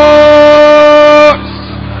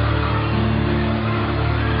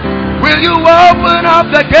 Will you open up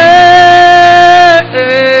the gate?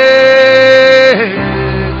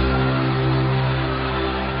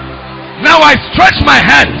 Now I stretch my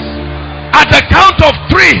hands. At the count of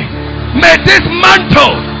 3, may this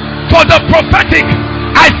mantle for the prophetic,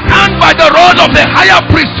 I stand by the rod of the higher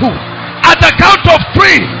priesthood. At the count of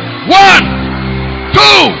 3, 1,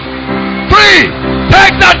 2, 3.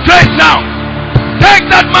 Take that grace now. Take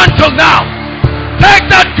that mantle now. Take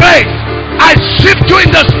that grace. I shift you in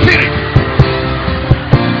the Spirit.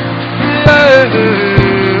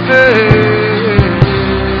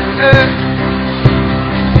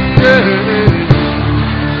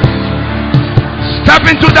 Step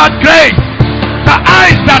into that grace. The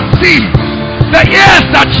eyes that see, the ears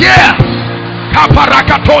that hear.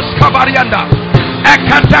 Kaparakatos kabarianda.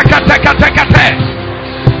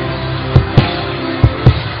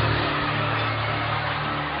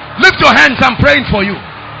 Lift your hands. I'm praying for you.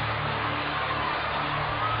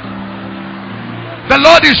 The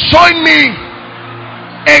Lord is showing me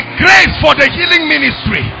a grace for the healing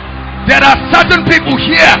ministry. There are certain people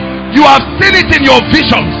here, you have seen it in your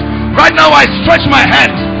visions. Right now I stretch my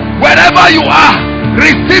hands. Wherever you are,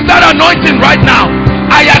 receive that anointing right now.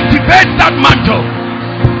 I activate that mantle.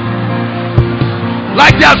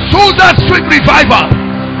 Like the Azusa Street revival,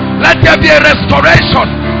 let there be a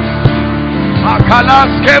restoration.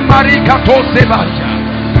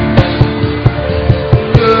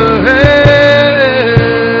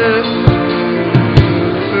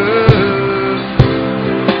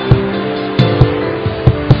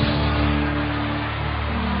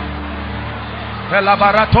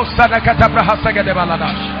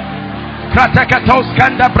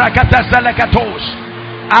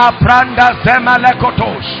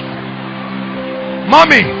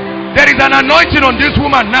 Mommy, there is an anointing on this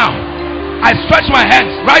woman now. I stretch my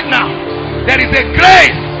hands right now. There is a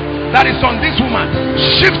grace that is on this woman,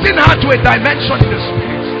 shifting her to a dimension in the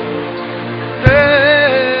Spirit.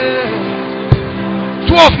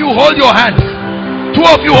 Two of you hold your hands. Two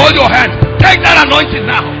of you hold your hands. Take that anointing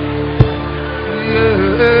now.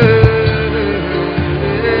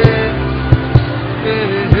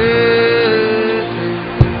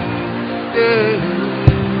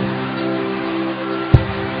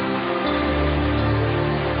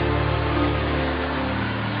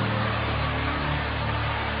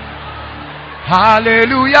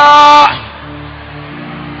 Hallelujah.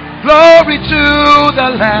 Glory to the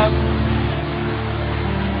Lamb.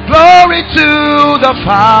 Glory to the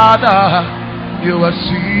Father. You are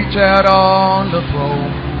seated on the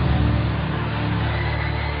throne.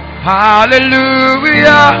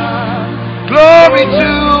 Hallelujah. Glory to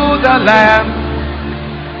the Lamb.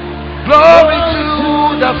 Glory to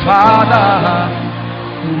the Father.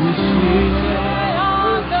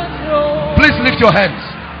 Please lift your hands.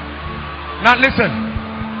 Now listen.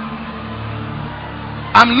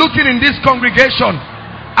 I'm looking in this congregation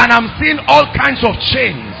and I'm seeing all kinds of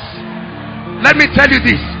chains. Let me tell you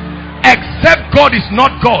this. Except God is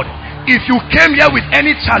not God. If you came here with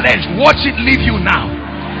any challenge, watch it leave you now.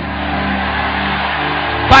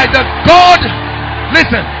 By the God,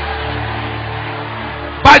 listen,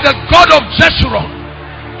 by the God of Jeshurun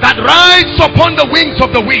that rides upon the wings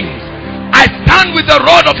of the wings, I stand with the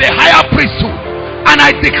rod of the higher priesthood and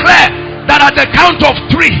I declare that at the count of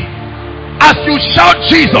 3, as you shout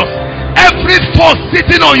Jesus, every force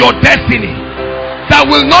sitting on your destiny that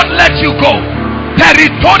will not let you go,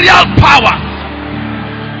 territorial power,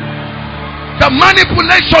 the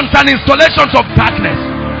manipulations and installations of darkness,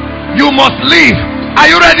 you must leave. Are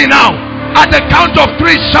you ready now? At the count of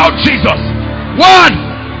 3, shout Jesus. 1,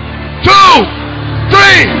 2,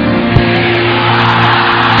 3.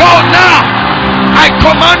 Go now. I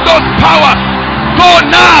command those powers, go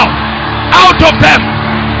now, out of them,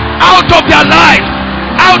 out of their lives,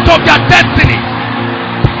 out of their destiny.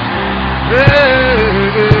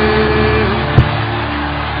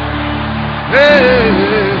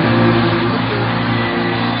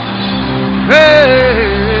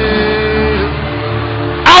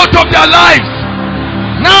 Out of their lives.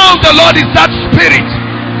 Now the Lord is that Spirit,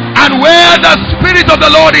 and where the Spirit of the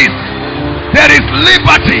Lord is, there is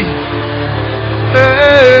liberty.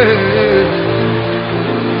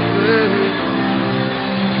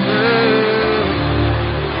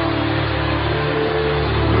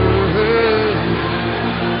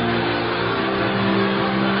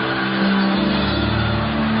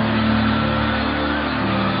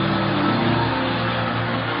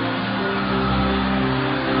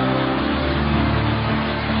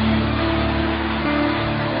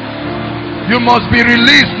 You must be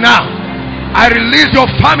released now. I release your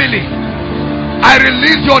family. I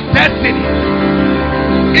release your destiny.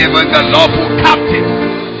 Even the lawful captive,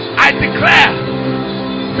 I declare,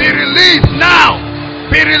 be released now.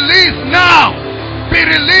 Be released now. Be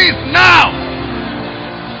released now.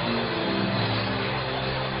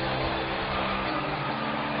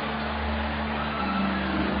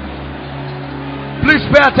 Please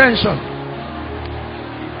pay attention.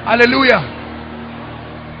 Hallelujah.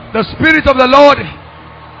 The Spirit of the Lord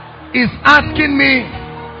is asking me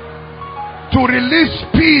to release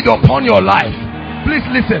speed upon your life. Please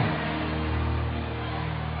listen.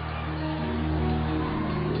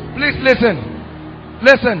 Please listen.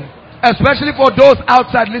 Listen. Especially for those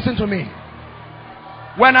outside, listen to me.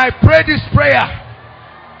 When I pray this prayer,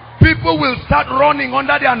 people will start running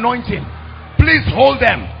under the anointing. Please hold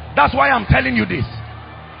them. That's why I'm telling you this.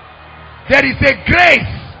 There is a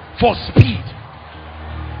grace for speed.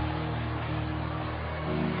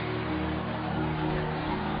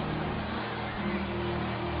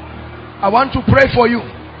 I want to pray for you.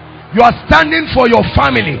 You are standing for your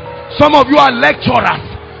family. Some of you are lecturers.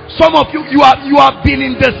 Some of you have been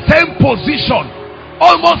in the same position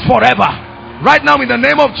almost forever. Right now, in the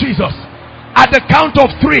name of Jesus, at the count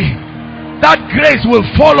of 3, that grace will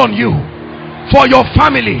fall on you for your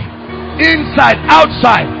family, inside,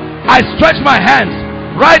 outside. I stretch my hands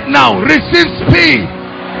right now. Receive speed.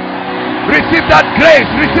 Receive that grace.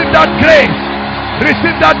 Receive that grace.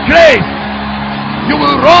 Receive that grace. You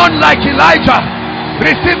will run like Elijah.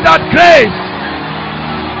 Receive that grace.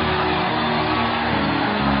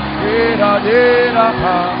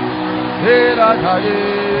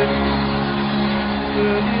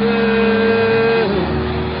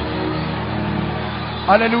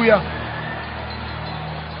 Hallelujah.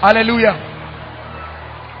 Hallelujah.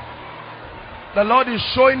 The Lord is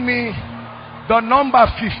showing me the number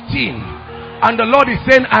 15, and the Lord is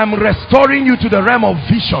saying, I'm restoring you to the realm of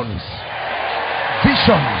visions.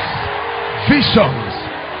 Visions. Visions.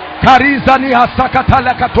 Karizani hasakata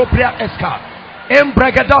lakatopria eska.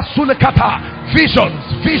 Embregada sulekata.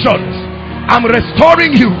 Visions. Visions. I'm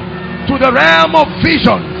restoring you to the realm of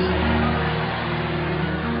visions.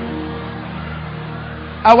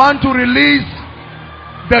 I want to release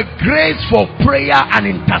the grace for prayer and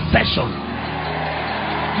intercession.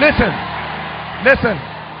 Listen. Listen.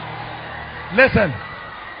 Listen.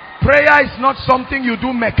 Prayer is not something you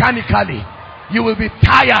do mechanically. You will be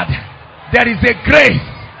tired. There is a grace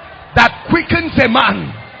that quickens a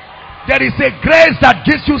man. There is a grace that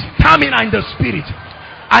gives you stamina in the spirit.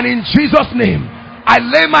 And in Jesus' name, I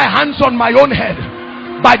lay my hands on my own head.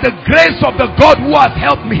 By the grace of the God who has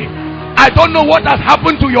helped me, I don't know what has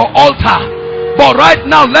happened to your altar, but right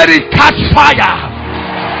now let it catch fire.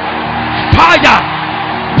 Fire.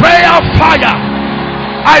 Prayer fire.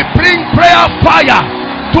 I bring prayer fire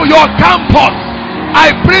to your campus.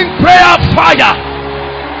 I bring prayer fire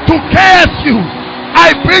to KSU.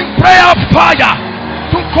 I bring prayer fire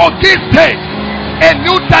to Kogi State. A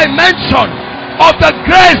new dimension of the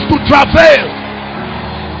grace to travail.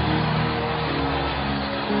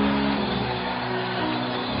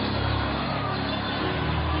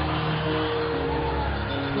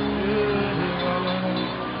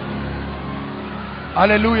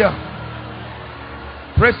 Hallelujah.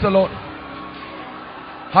 Praise the Lord.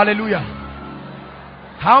 Hallelujah.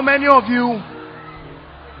 How many of you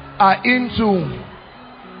are into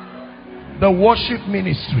the worship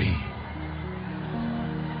ministry?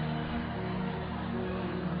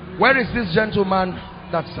 Where is this gentleman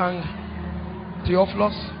that sang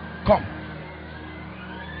Theophilus? Come.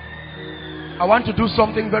 I want to do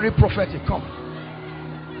something very prophetic. Come.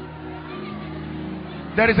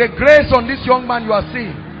 There is a grace on this young man you are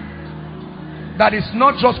seeing that is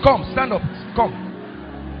not just, come, stand up, come.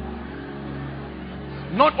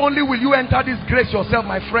 Not only will you enter this grace yourself,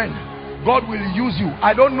 my friend, God will use you.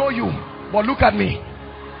 I don't know you, but look at me.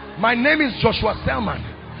 My name is Joshua Selman,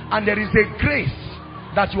 and there is a grace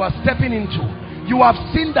that you are stepping into. You have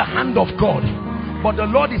seen the hand of God, but the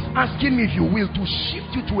Lord is asking me, if you will, to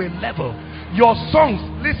shift you to a level. Your songs,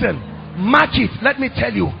 listen, mark it. Let me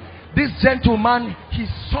tell you, this gentleman, his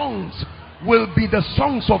songs will be the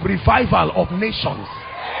songs of revival of nations.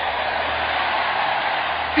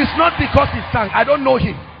 It's not because he sang. I don't know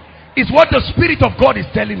him. It's what the Spirit of God is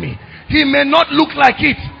telling me. He may not look like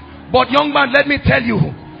it, but young man, let me tell you,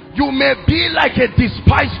 you may be like a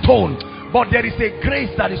despised stone, but there is a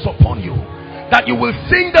grace that is upon you, that you will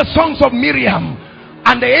sing the songs of Miriam,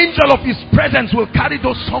 and the angel of his presence will carry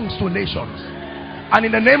those songs to nations. And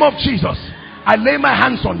in the name of Jesus, I lay my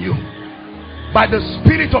hands on you by the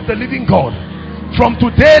Spirit of the living God. From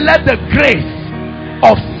today, let the grace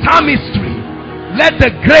of psalmistry, let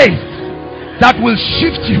the grace that will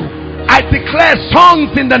shift you. I declare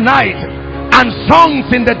songs in the night and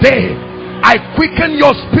songs in the day. I quicken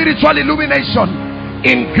your spiritual illumination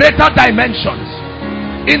in greater dimensions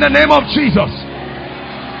in the name of Jesus.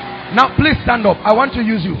 Now please stand up. I want to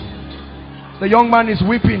use you. The young man is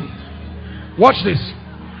weeping. Watch this.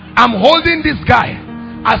 I'm holding this guy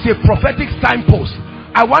as a prophetic signpost.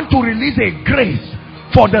 I want to release a grace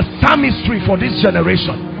for the psalmistry for this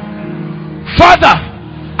generation. Father,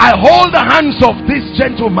 I hold the hands of this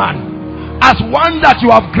gentleman as one that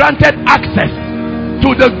you have granted access to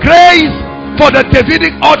the grace for the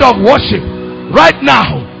Davidic order of worship. Right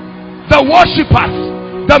now, the worshippers,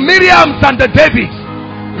 the Miriams and the Davids,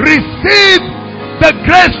 receive the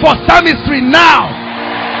grace for psalmistry now.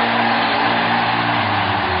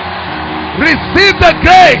 Receive the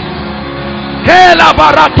grace.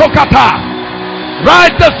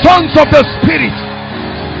 Write the songs of the Spirit.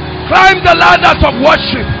 Climb the ladders of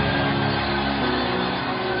worship.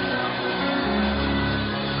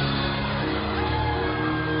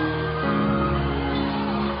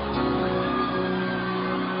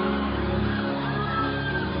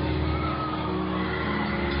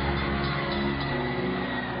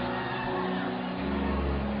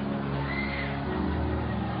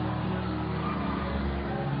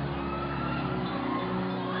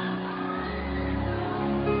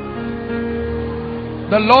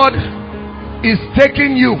 The Lord is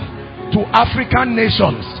taking you to African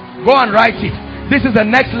nations. Go and write it. This is the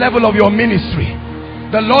next level of your ministry.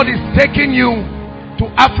 The Lord is taking you to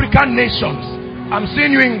African nations. I'm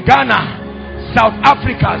seeing you in Ghana, South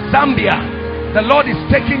Africa, Zambia. The Lord is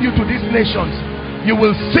taking you to these nations. You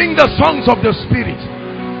will sing the songs of the Spirit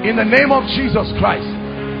in the name of Jesus Christ.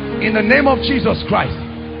 In the name of Jesus Christ.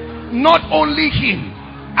 Not only him,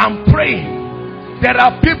 I'm praying. There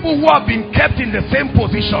are people who have been kept in the same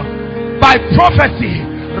position. By prophecy,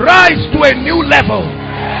 rise to a new level.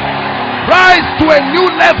 Rise to a new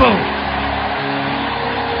level.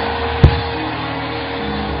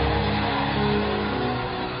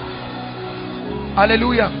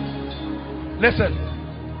 Hallelujah. Listen.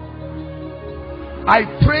 I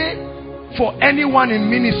pray for anyone in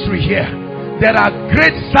ministry here. There are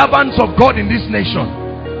great servants of God in this nation.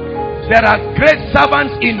 There are great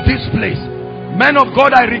servants in this place. Men of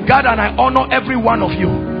God, I regard and I honor every one of you.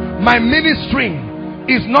 My ministering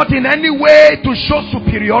is not in any way to show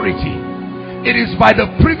superiority. It is by the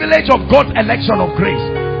privilege of God's election of grace.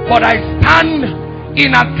 But I stand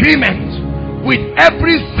in agreement with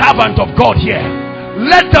every servant of God here.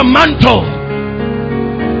 Let the mantle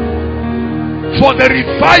for the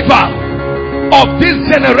revival of this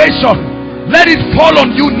generation, let it fall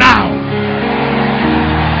on you now.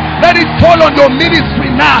 Let it fall on your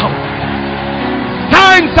ministry now.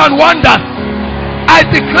 Signs and wonders, I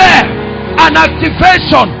declare an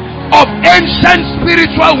activation of ancient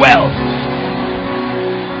spiritual wealth.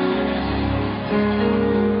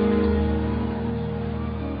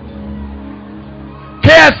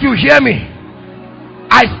 As you hear me,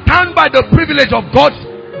 I stand by the privilege of God's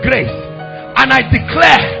grace, and I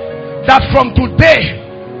declare that from today,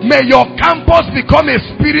 may your campus become a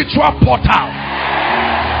spiritual portal.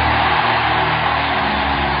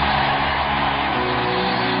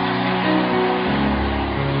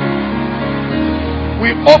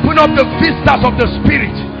 We open up the vistas of the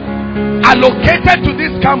Spirit allocated to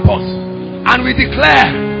this campus, and we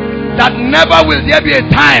declare that never will there be a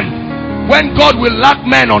time when God will lack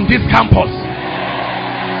men on this campus.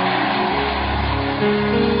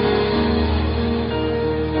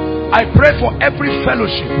 I pray for every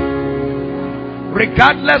fellowship,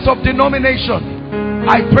 regardless of denomination.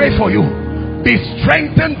 I pray for you, be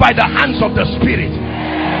strengthened by the hands of the Spirit.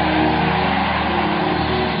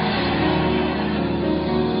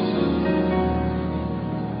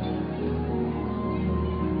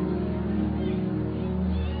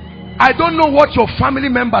 I don't know what your family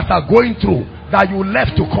members are going through that you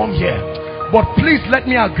left to come here, but please let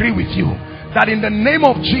me agree with you that in the name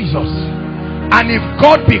of Jesus, and if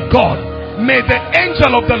God be God, may the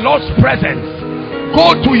angel of the Lord's presence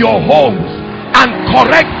go to your homes and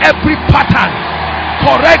correct every pattern.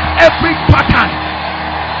 Correct every pattern.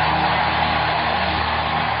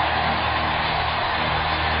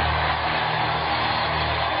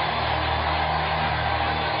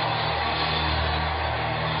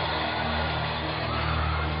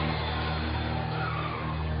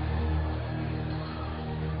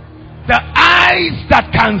 The eyes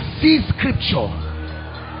that can see scripture,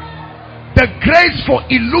 the grace for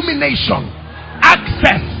illumination,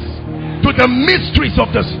 access to the mysteries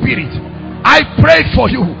of the Spirit, I pray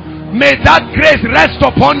for you, may that grace rest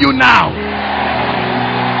upon you now.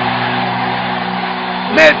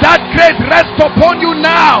 May that grace rest upon you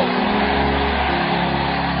now.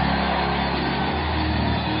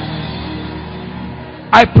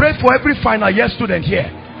 I pray for every final year student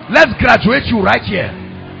here. Let's graduate you right here.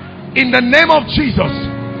 In the name of Jesus,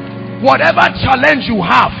 whatever challenge you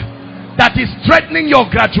have that is threatening your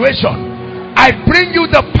graduation, I bring you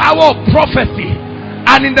the power of prophecy,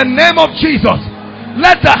 and in the name of Jesus,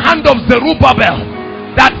 let the hand of Zerubbabel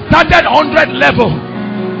that started 100 level,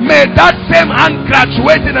 may that same hand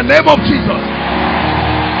graduate in the name of Jesus.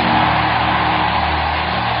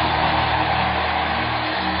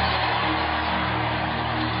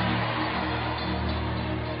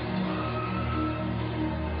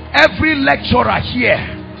 Every lecturer here,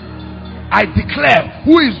 I declare,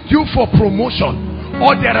 who is due for promotion,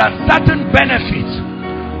 or there are certain benefits,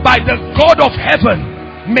 by the God of heaven,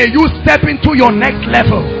 may you step into your next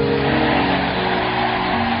level.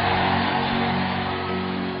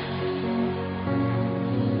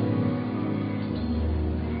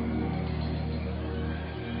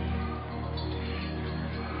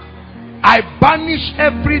 I banish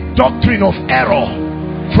every doctrine of error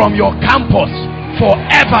from your campus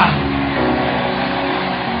forever.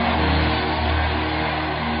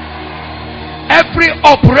 Every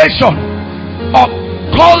operation of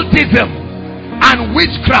cultism and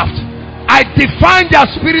witchcraft, I define their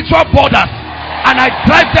spiritual borders and I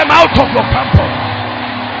drive them out of your campus.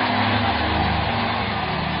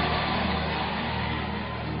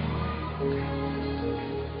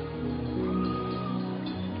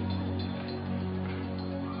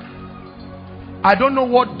 I don't know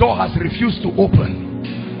what door has refused to open.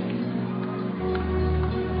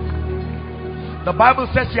 The Bible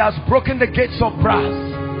says he has broken the gates of brass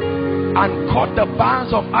and cut the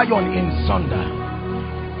bars of iron in sunder.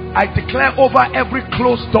 I declare over every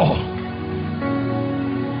closed door,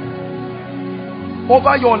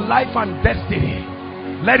 over your life and destiny,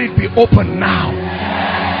 let it be open now.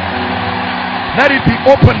 Let it be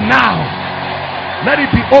open now. Let it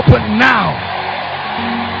be open now.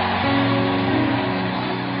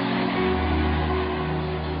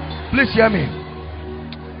 Please hear me.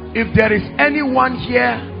 If there is anyone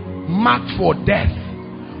here marked for death,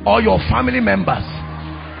 or your family members,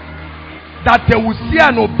 that they will see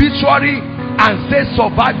an obituary and say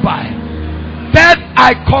survived by death,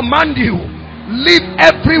 I command you, leave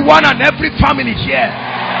everyone and every family here.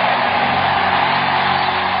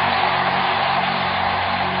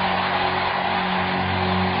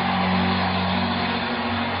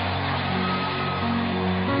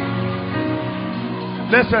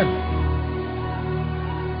 Listen,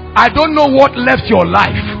 I don't know what left your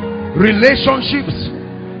life. Relationships,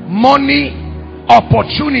 money,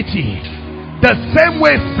 opportunity. The same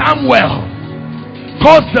way Samuel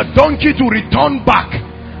caused the donkey to return back.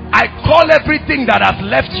 I call everything that has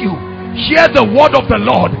left you. Hear the word of the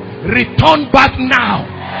Lord. Return back now.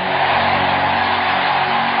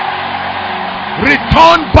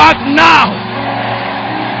 Return back now.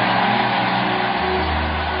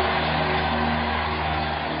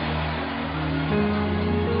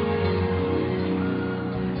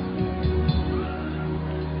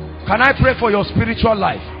 Can I pray for your spiritual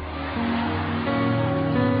life?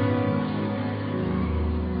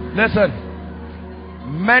 Listen,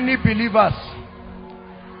 many believers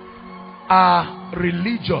are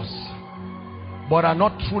religious but are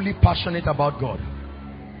not truly passionate about God.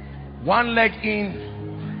 One leg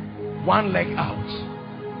in, one leg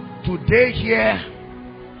out. Today here,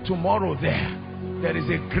 tomorrow there. There is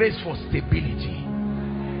a grace for stability.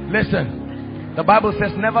 Listen, the Bible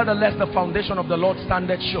says, nevertheless the foundation of the Lord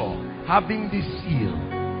standeth sure, having this seal.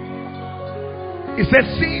 It says,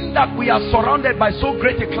 seeing that we are surrounded by so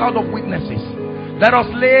great a cloud of witnesses, let us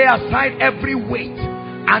lay aside every weight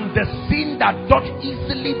and the sin that doth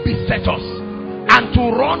easily beset us, and to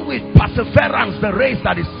run with perseverance the race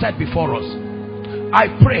that is set before us. I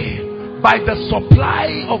pray, by the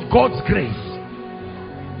supply of God's grace,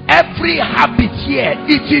 every habit here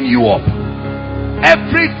eating you up,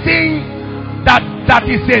 everything that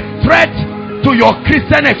is a threat to your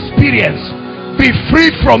Christian experience, be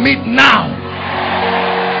freed from it now.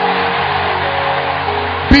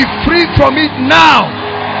 Be free from it now.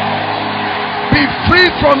 Be free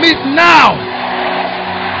from it now.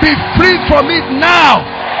 Be free from it now.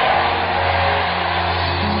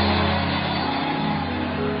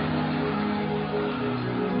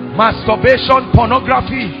 Masturbation,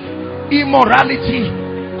 pornography, immorality,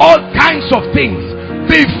 all kinds of things.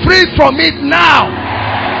 Be free from it now.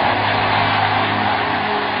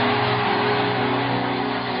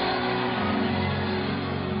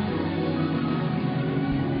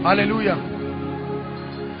 Hallelujah.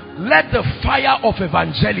 Let the fire of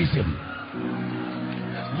evangelism,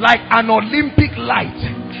 like an Olympic light,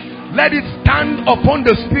 let it stand upon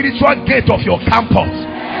the spiritual gate of your campus.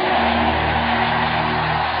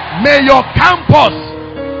 May your campus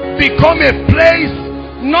become a place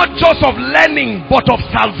not just of learning but of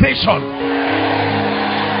salvation.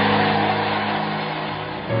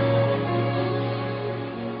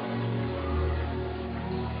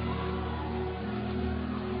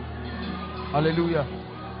 Hallelujah.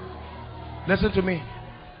 Listen to me.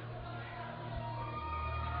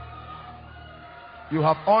 You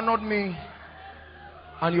have honored me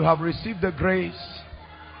and you have received the grace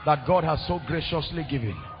that God has so graciously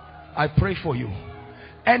given. I pray for you.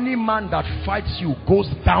 Any man that fights you goes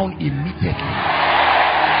down immediately.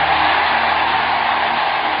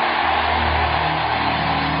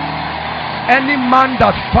 Any man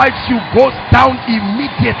that fights you goes down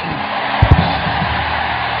immediately.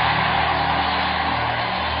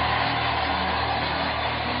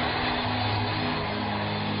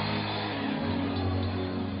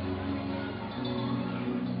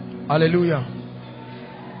 Hallelujah.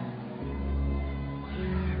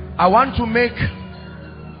 I want to make,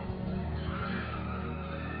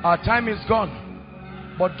 our time is gone,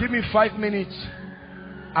 but give me 5 minutes.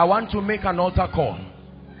 I want to make an altar call.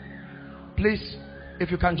 Please, if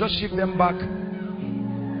you can just shift them back.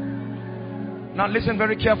 Now listen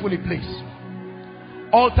very carefully, please.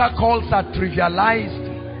 Altar calls are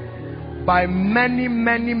trivialized by many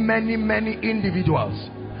individuals,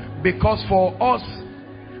 because for us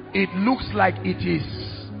it looks like it is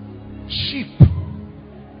cheap.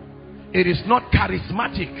 It is not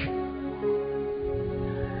charismatic.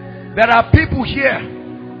 There are people here,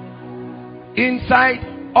 inside,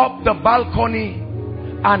 up the balcony,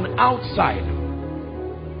 and outside.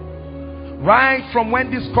 Right from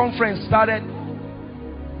when this conference started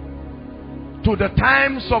to the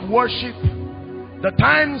times of worship, the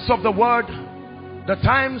times of the word, the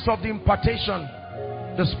times of the impartation,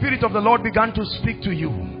 the Spirit of the Lord began to speak to you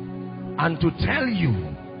and to tell you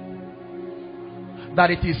that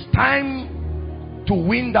it is time to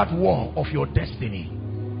win that war of your destiny.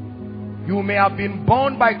 You may have been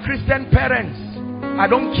born by Christian parents. I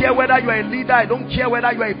don't care whether you are a leader, I don't care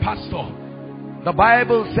whether you are a pastor. The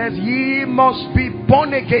Bible says ye must be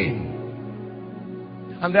born again.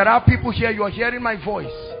 And there are people here, you are hearing my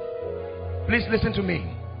voice. Please listen to me.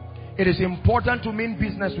 It is important to mean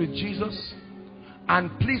business with Jesus.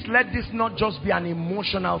 And please let this not just be an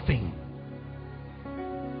emotional thing.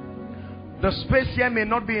 The space here may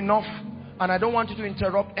not be enough, and I don't want you to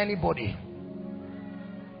interrupt anybody.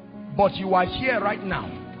 But you are here right now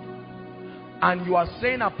and you are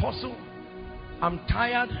saying, Apostle, I'm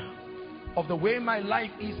tired of the way my life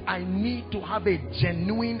is. I need to have a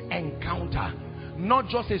genuine encounter, not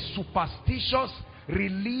just a superstitious,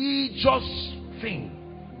 religious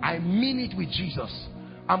thing. I mean it with Jesus.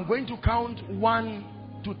 I'm going to count 1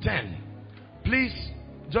 to 10. Please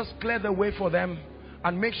just clear the way for them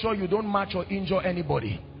and make sure you don't match or injure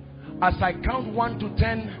anybody. As I count 1 to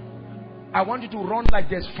 10, I want you to run like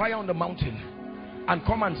there's fire on the mountain and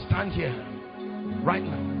come and stand here right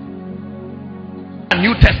now.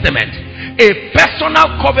 New Testament, a personal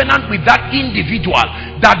covenant with that individual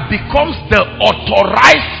that becomes the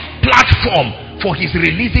authorized platform for his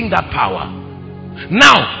releasing that power.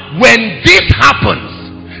 Now, when this happens,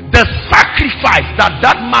 the sacrifice that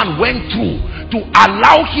that man went through to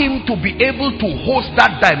allow him to be able to host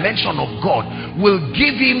that dimension of God will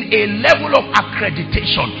give him a level of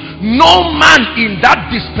accreditation. No man in that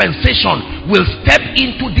dispensation will step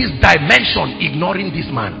into this dimension ignoring this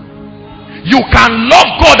man. You can love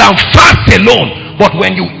God and fast alone, but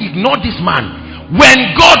when you ignore this man,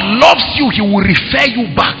 when God loves you, he will refer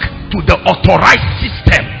you back to the authorized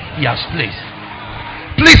system he has placed.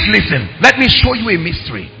 Please listen. Let me show you a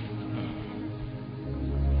mystery.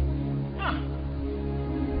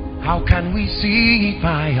 How can we see it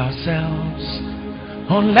by ourselves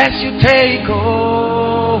unless you take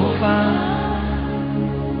over?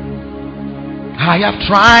 I have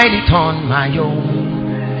tried it on my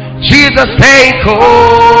own. Jesus, take over.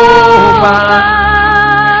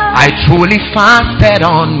 I truly fasted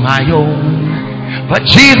on my own, but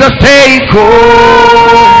Jesus, take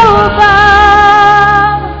over.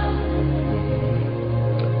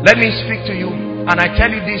 Let me speak to you, and I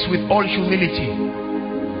tell you this with all humility.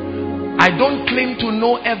 I don't claim to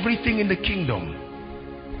know everything in the kingdom.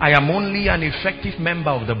 I am only an effective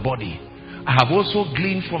member of the body. I have also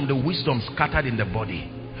gleaned from the wisdom scattered in the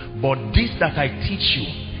body. But this that I teach you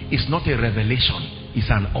is not a revelation, it's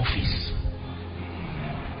an office.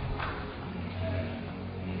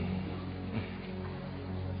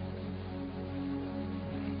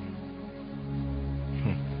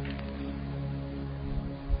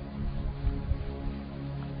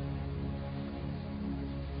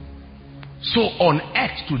 So on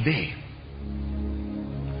earth today,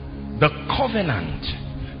 the covenant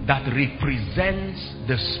that represents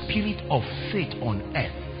the spirit of faith on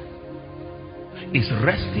earth is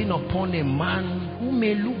resting upon a man who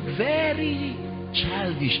may look very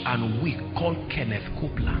childish and weak, called Kenneth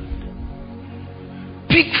Copeland.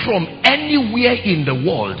 Pick from anywhere in the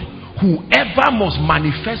world, whoever must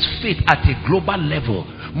manifest faith at a global level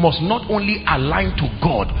must not only align to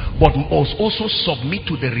God, but must also submit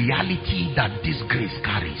to the reality that this grace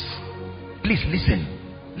carries. Please listen.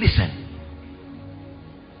 Listen.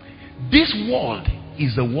 This world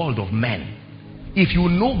is the world of men. If you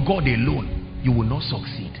know God alone, you will not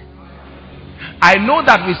succeed. I know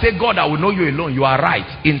that we say, God, I will know you alone. You are right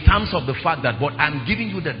in terms of the fact that, but I'm giving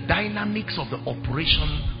you the dynamics of the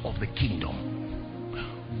operation of the kingdom.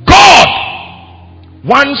 God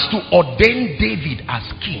wants to ordain David as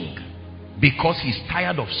king because he's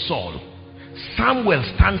tired of Saul. Samuel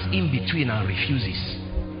stands in between and refuses,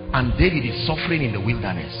 and David is suffering in the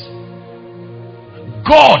wilderness.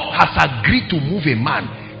 God has agreed to move a man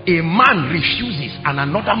refuses, and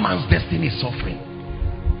another man's destiny is suffering.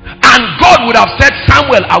 And God would have said,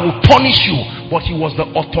 Samuel, I will punish you, but he was the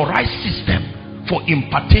authorized system for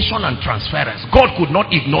impartation and transference. God could not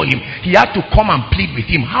ignore him. He had to come and plead with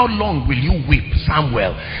him. How long will you weep,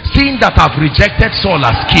 Samuel, seeing that I've rejected Saul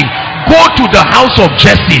as king? Go to the house of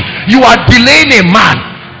Jesse. You are delaying a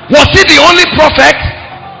man. Was he the only prophet?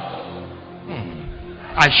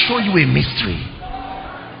 I show you a mystery.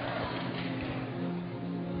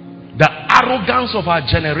 The arrogance of our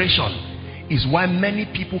generation is why many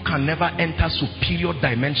people can never enter superior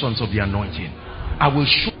dimensions of the anointing. I will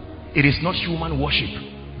show it is not human worship,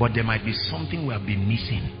 but there might be something we have been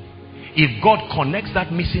missing. If God connects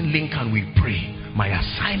that missing link and we pray, my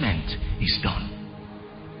assignment is done.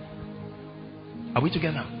 Are we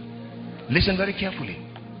together? Listen very carefully.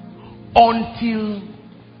 Until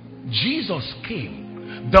Jesus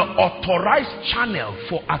came, the authorized channel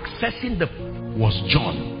for accessing was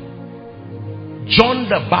John. John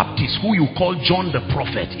the Baptist, who you call John the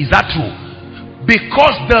prophet. Is that true?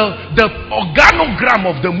 Because the organogram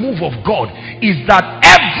of the move of God is that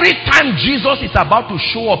every time Jesus is about to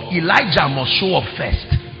show up, Elijah must show up first.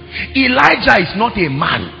 Elijah is not a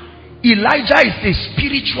man. Elijah is a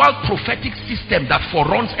spiritual prophetic system that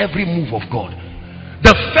foreruns every move of God.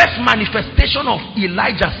 The first manifestation of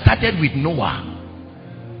Elijah started with Noah.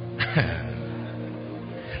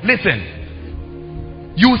 Listen,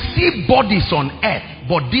 You see bodies on earth,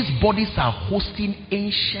 but these bodies are hosting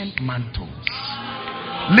ancient mantles.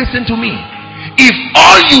 Listen to me. If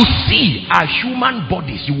all you see are human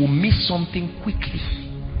bodies, you will miss something quickly.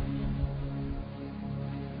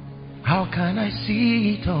 How can I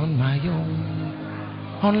see it on my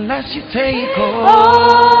own unless you take over?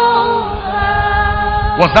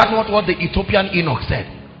 Was that not what the Ethiopian Enoch said?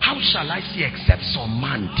 How shall I see except some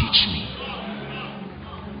man teach me?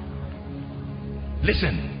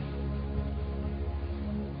 Listen.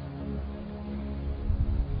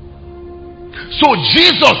 So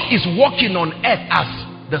Jesus is walking on earth as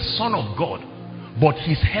the Son of God, but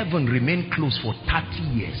his heaven remained closed for 30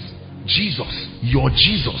 years. Jesus, your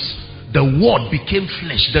Jesus, the Word became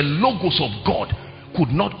flesh. The Logos of God could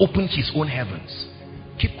not open his own heavens.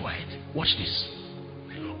 Keep quiet. Watch this.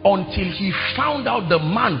 Until he found out the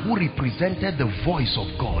man who represented the voice of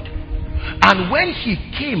God. And when he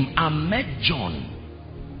came and met John,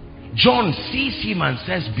 John sees him and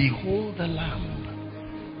says, behold the Lamb.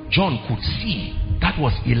 John could see that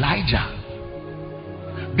was Elijah.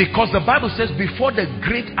 Because the Bible says before the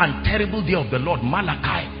great and terrible day of the Lord,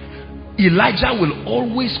 Malachi, Elijah will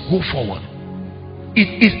always go forward.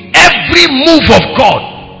 It is every move of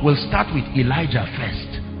God will start with Elijah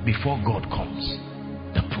first before God comes.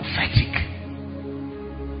 The prophetic.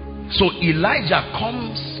 So Elijah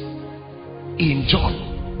comes in John,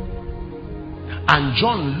 and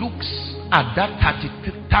John looks at that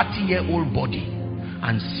 30-year-old body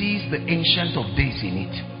and sees the Ancient of Days in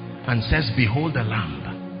it and says, behold the Lamb.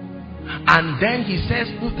 And then he says,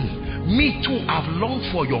 me too, I've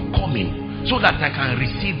longed for your coming so that I can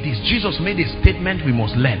receive this. Jesus made a statement we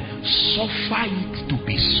must learn. Suffer it to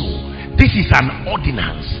be so. This is an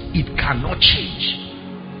ordinance. It cannot change.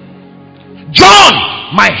 John,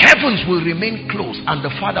 my heavens will remain closed and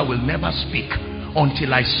the Father will never speak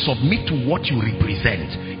until I submit to what you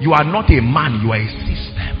represent. You are not a man, you are a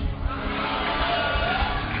system.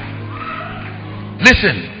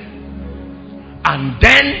 Listen. And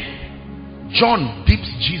then John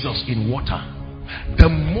dips Jesus in water. The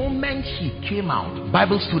moment he came out,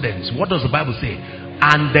 Bible students, what does the Bible say?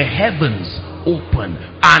 And the heavens opened,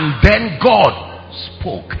 and then God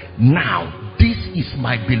spoke. Now this is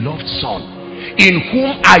my beloved Son, in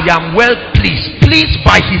whom I am well pleased. Pleased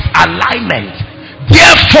by his alignment.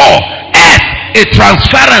 Therefore, earth, a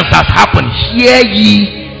transference has happened. Hear ye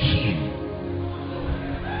him.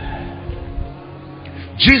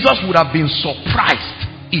 Jesus would have been surprised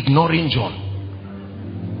ignoring John.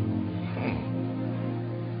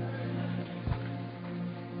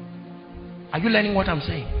 Are you learning what I'm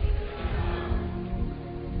saying?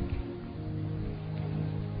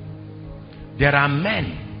 There are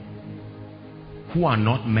men who are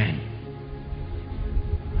not men.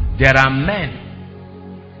 There are men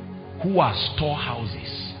who are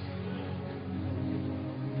storehouses.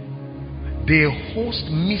 They host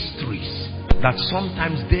mysteries that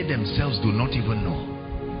sometimes they themselves do not even know.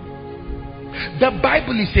 The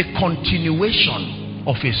Bible is a continuation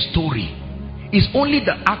of a story. It's only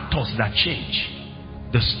the actors that change.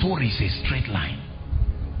 The story is a straight line.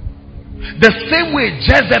 The same way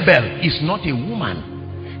Jezebel is not a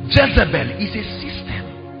woman. Jezebel is a system.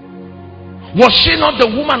 Was she not the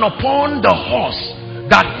woman upon the horse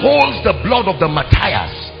that holds the blood of the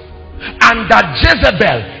Matthias? And that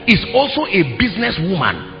Jezebel is also a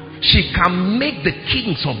businesswoman. She can make the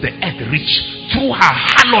kings of the earth rich through her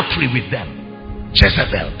harlotry with them.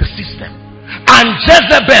 Jezebel, the system. And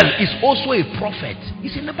Jezebel is also a prophet.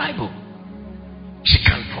 It's in the Bible. She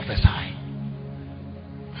can prophesy.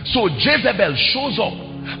 So Jezebel shows up.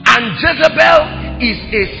 And Jezebel is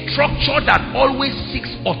a structure that always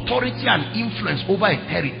seeks authority and influence over a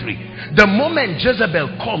territory. The moment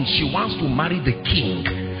Jezebel comes, she wants to marry the king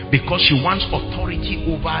because she wants authority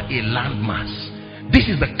over a landmass.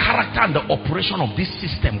 This is the character and the operation of this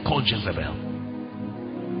system called Jezebel.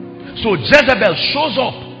 So Jezebel shows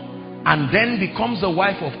up and then becomes the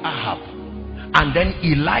wife of Ahab. And then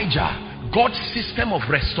Elijah, God's system of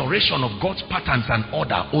restoration of God's patterns and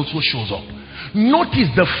order, also shows up. Notice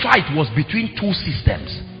the fight was between two systems.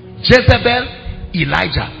 Jezebel,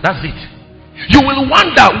 Elijah. That's it. You will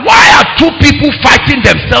wonder, why are two people fighting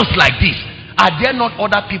themselves like this? Are there not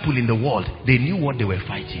other people in the world? They knew what they were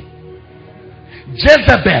fighting.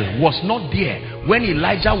 Jezebel was not there when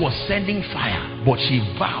Elijah was sending fire, but she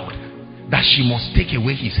vowed that she must take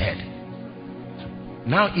away his head.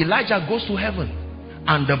 Now Elijah goes to heaven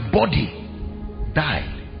and the body died.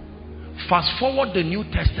 Fast forward the New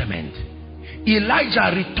Testament. Elijah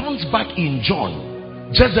returns back in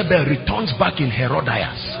John. Jezebel returns back in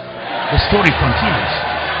Herodias. The story continues.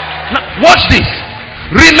 Now watch this.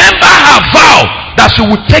 Remember her vow that she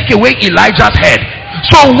would take away Elijah's head.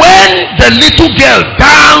 So when the little girl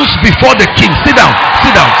danced before the king, sit down,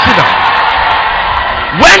 sit down, sit down.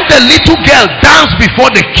 When the little girl danced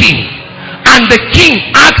before the king and the king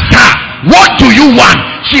asked her, what do you want?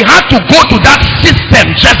 She had to go to that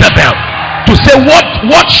system, Jezebel, to say,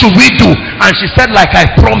 what should we do? And she said, like I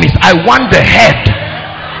promised, I want the head.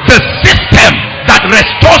 The system that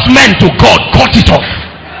restores men to God, cut it off.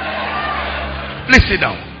 Please sit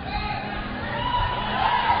down.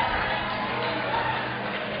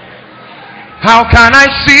 How can I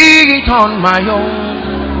see it on my own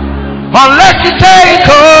unless you take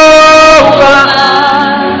over?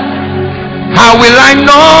 How will I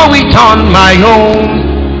know it on my own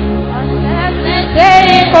unless you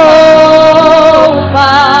take over?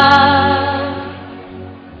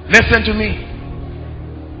 Listen to me.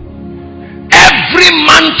 Every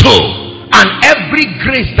mantle and every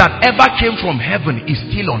grace that ever came from heaven is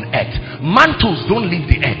still on earth. Mantles don't leave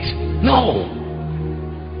the earth. No.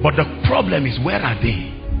 But the problem is, where are they?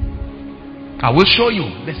 I will show you.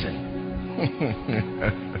 Listen.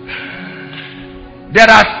 There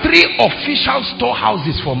are 3 official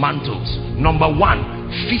storehouses for mantles. Number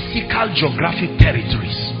 1, physical geographic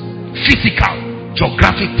territories. Physical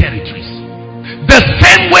geographic territories. The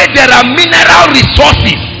same way there are mineral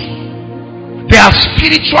resources, there are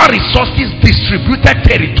spiritual resources distributed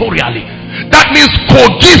territorially. That means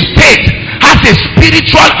Kogi State has a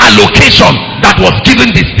spiritual allocation that was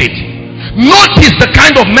given this state. Notice the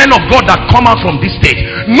kind of men of God that come out from this state.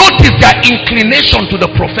 Notice their inclination to the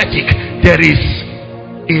prophetic. There is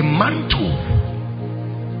a mantle.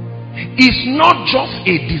 It's not just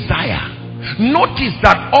a desire. Notice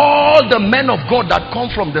that all the men of God that come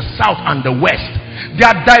from the south and the west,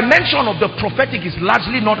 their dimension of the prophetic is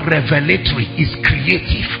largely not revelatory, it's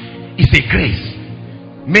creative, it's a grace.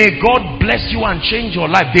 May God bless you and change your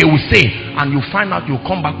life, they will say, and you find out, you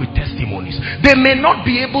come back with testimonies. They may not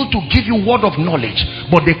be able to give you word of knowledge,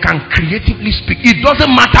 but they can creatively speak. It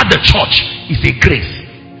doesn't matter the church, it's a grace,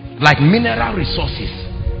 like mineral resources.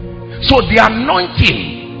 So the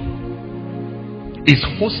anointing is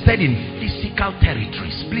hosted in physical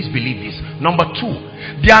territories. Please believe this. Number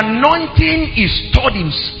 2, the anointing is stored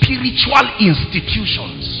in spiritual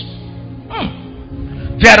institutions.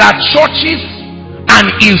 There are churches and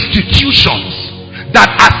institutions that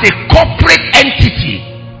as a corporate entity,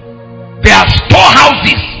 they are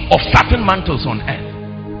storehouses of certain mantles on earth.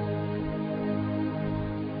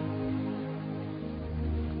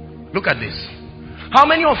 Look at this. How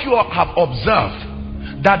many of you have observed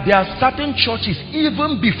that there are certain churches,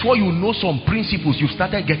 even before you know some principles, you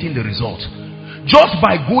started getting the results just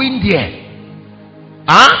by going there?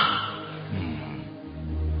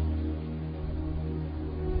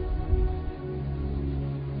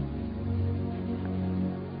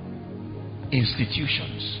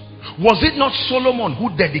 Institutions. Was it not Solomon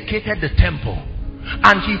who dedicated the temple?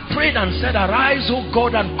 And he prayed and said, arise, O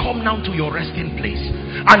God, and come now to your resting place.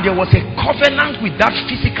 And there was a covenant with that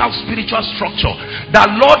physical spiritual structure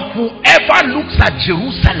that, Lord, whoever looks at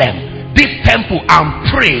Jerusalem, this temple, and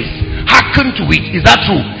prays, hearken to it. Is that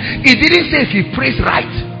true? It didn't say if he prays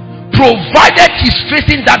right, provided he's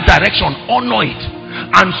facing that direction, honor it.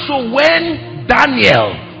 And so when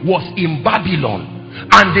Daniel was in Babylon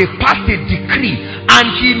and they passed a decree, and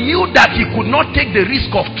he knew that he could not take the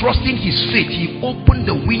risk of trusting his faith, he opened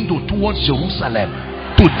the window towards Jerusalem,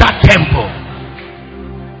 to that temple,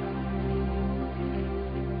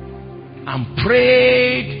 and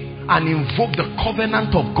prayed and invoked the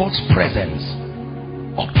covenant of God's presence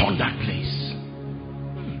upon that place.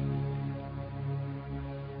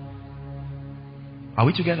 Are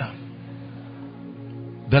we together?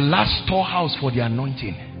 The last storehouse for the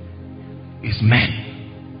anointing is men.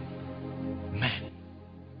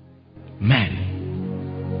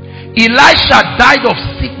 Elisha died of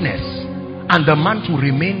sickness, and the mantle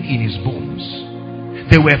remained in his bones.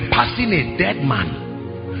 They were passing a dead man,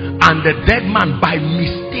 and the dead man by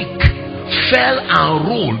mistake fell and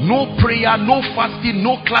rolled. No prayer, no fasting,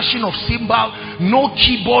 no clashing of cymbal, no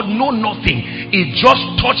keyboard, no nothing. It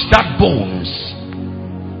just touched that bones,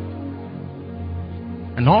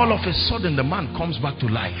 and all of a sudden the man comes back to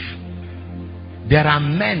life. There are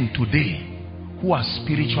men today who are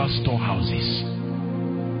spiritual storehouses.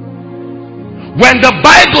 When the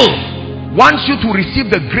Bible wants you to receive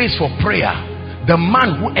the grace for prayer, the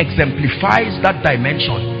man who exemplifies that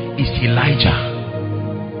dimension is Elijah.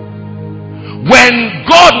 When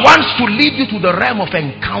God wants to lead you to the realm of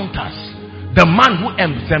encounters, the man who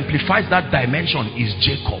exemplifies that dimension is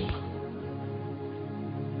Jacob.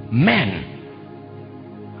 Men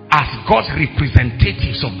as God's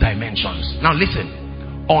representatives of dimensions. Now listen,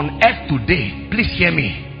 on earth today, please hear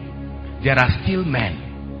me, there are still men.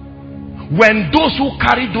 When those who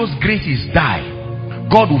carry those graces die,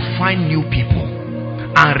 God will find new people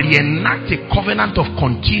and reenact a covenant of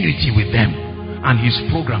continuity with them, and his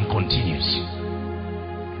program continues.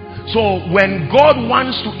 So when God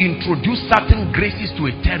wants to introduce certain graces to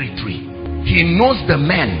a territory, he knows the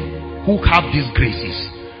men who have these graces,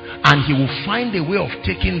 and he will find a way of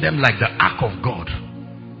taking them like the ark of God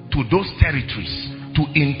to those territories to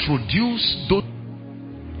introduce those.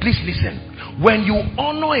 Please listen, when you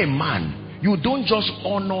honor a man, you don't just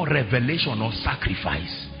honor revelation or sacrifice.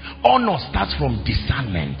 Honor starts from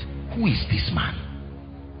discernment. Who is this man?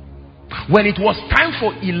 When it was time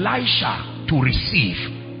for Elisha to receive,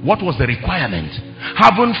 what was the requirement?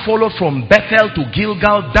 Having followed from Bethel to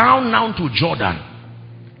Gilgal, down now to Jordan.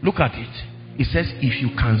 Look at it. It says, if you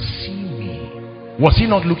can see me. Was he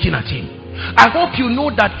not looking at him? I hope you know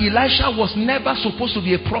that Elisha was never supposed to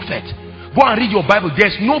be a prophet. Go and read your Bible.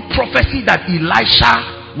 There's no prophecy that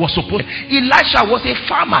Elisha was supposed. Elisha was a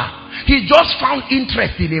farmer. He just found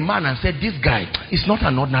interest in a man and said, this guy is not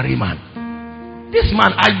an ordinary man. This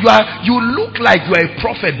man, you look like you are a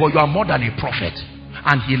prophet, but you are more than a prophet.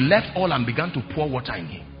 And he left all and began to pour water in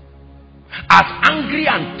him. As angry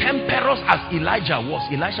and temperous as Elijah was,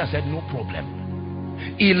 Elisha said, no problem.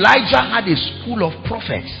 Elijah had a school of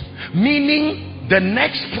prophets, meaning the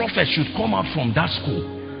next prophet should come out from that school.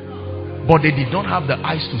 But they did not have the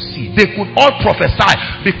eyes to see. They could all prophesy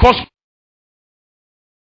because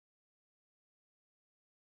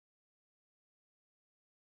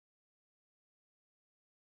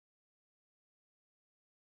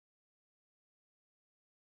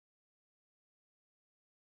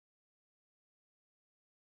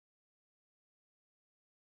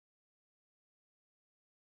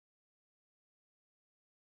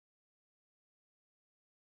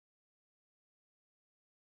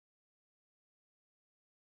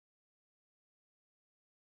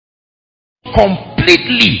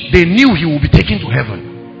completely they knew he would be taken to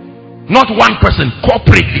heaven. Not one person,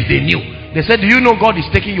 corporately they knew. They said, do you know God is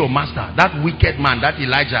taking your master? That wicked man, that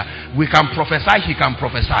Elijah, we can prophesy, he can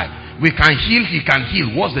prophesy. We can heal, he can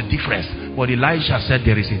heal. What's the difference? But Elijah said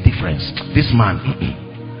there is a difference. This man,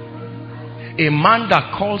 a man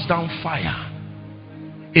that calls down fire,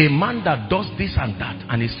 a man that does this and that,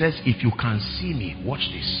 and he says, if you can see me, watch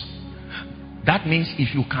this. That means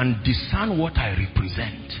if you can discern what I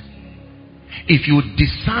represent, if you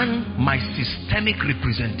discern my systemic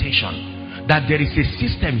representation, that there is a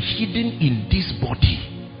system hidden in this body,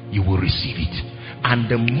 you will receive it.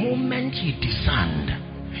 And the moment he discerned,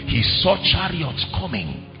 he saw chariots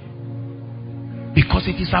coming. Because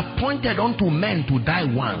it is appointed unto men to die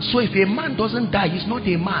once. So if a man doesn't die, he's not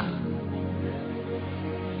a man.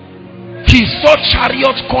 He saw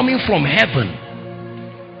chariots coming from heaven.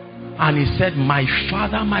 And he said, my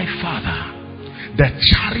father, the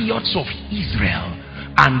chariots of Israel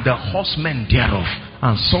and the horsemen thereof.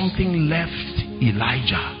 And something left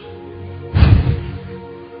Elijah.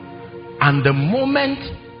 And the moment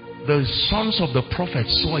the sons of the prophet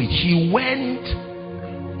saw it, he went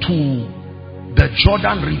to the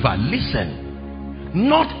Jordan River. Listen,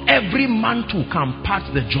 not every mantle can part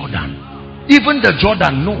the Jordan. Even the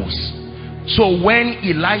Jordan knows. So when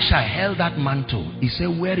Elisha held that mantle, he said,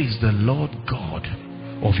 where is the Lord God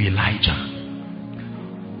of Elijah?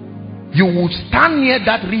 You would stand near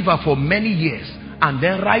that river for many years and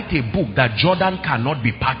then write a book that Jordan cannot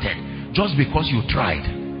be parted just because you tried.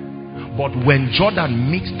 But when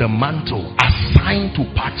Jordan meets the mantle assigned to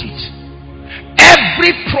part it,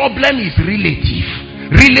 every problem is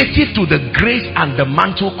relative to the grace and the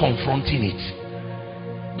mantle confronting it.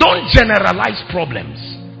 Don't generalize problems.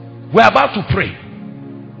 We're about to pray.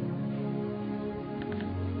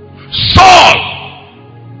 Saul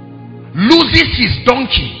loses his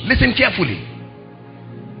donkey. Listen carefully.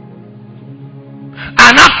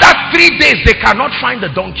 And after 3 days they cannot find the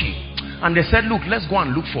donkey. And they said, look, let's go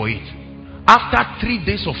and look for it. After 3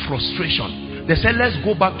 days of frustration, they said, let's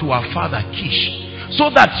go back to our father Kish,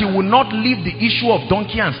 so that he will not leave the issue of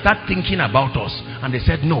donkey and start thinking about us. And they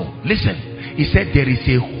said, no, listen. He said, there is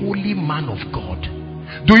a holy man of God.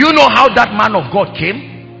 Do you know how that man of God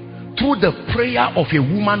came? Through the prayer of a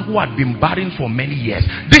woman who had been barren for many years.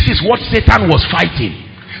 This is what Satan was fighting.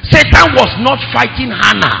 Satan was not fighting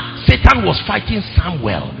Hannah. Satan was fighting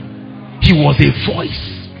Samuel. He was a voice.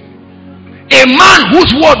 A man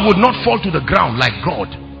whose word would not fall to the ground like God.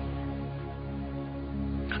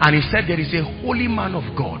 And he said, there is a holy man of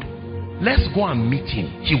God. Let's go and meet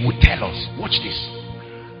him. He will tell us. Watch this.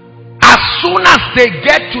 As soon as they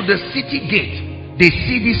get to the city gate, they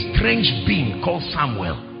see this strange being called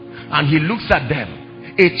Samuel. And he looks at them.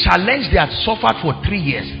 A challenge they had suffered for 3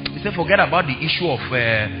 years. He said, forget about the issue of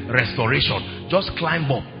restoration. Just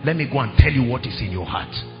climb up. Let me go and tell you what is in your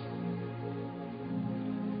heart.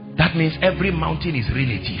 That means every mountain is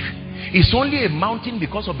relative. It's only a mountain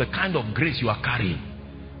because of the kind of grace you are carrying.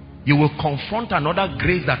 You will confront another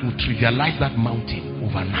grace that will trivialize that mountain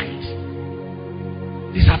overnight.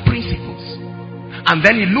 These are principles. And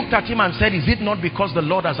then he looked at him and said, is it not because the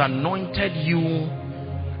Lord has anointed you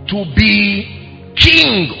to be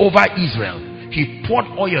king over Israel? He poured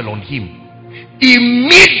oil on him.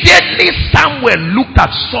 Immediately Samuel looked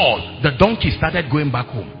at Saul. The donkey started going back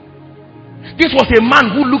home. This was a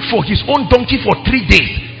man who looked for his own donkey for 3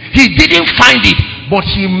 days. He didn't find it, but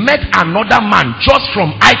he met another man just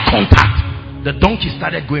from eye contact. The donkey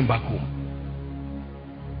started going back home.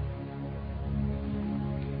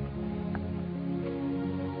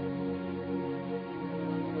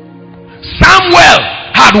 Samuel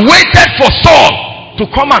had waited for Saul to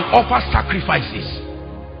come and offer sacrifices.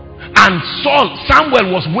 And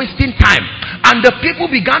Samuel was wasting time. And the people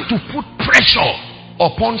began to put pressure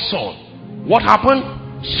upon Saul. What happened?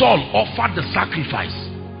 Saul offered the sacrifice.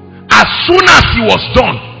 As soon as he was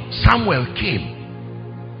done, Samuel came.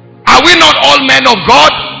 Are we not all men of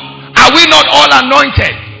God? Are we not all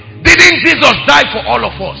anointed? Didn't Jesus die for all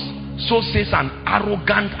of us? So says an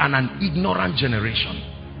arrogant and an ignorant generation.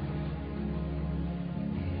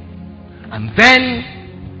 And then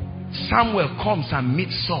Samuel comes and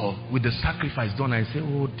meets Saul with the sacrifice done and say,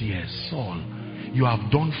 oh dear Saul, you have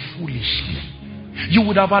done foolishly. You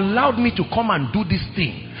would have allowed me to come and do this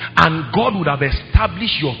thing, and God would have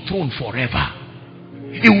established your throne forever.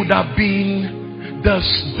 It would have been,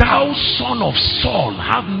 thou son of Saul,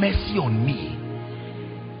 have mercy on me.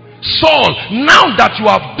 Saul, now that you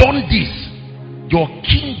have done this, your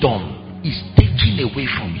kingdom is taken away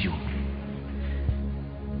from you.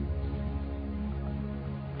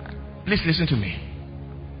 Please listen to me.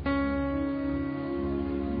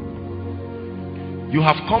 You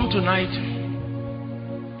have come tonight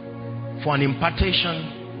for an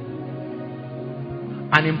impartation.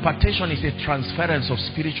 An impartation is a transference of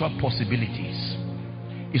spiritual possibilities.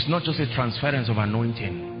 It's not just a transference of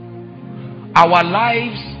anointing. Our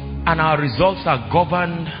lives and our results are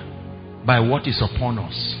governed by what is upon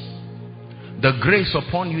us. The grace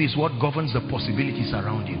upon you is what governs the possibilities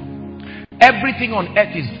around you. Everything on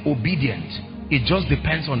earth is obedient. It just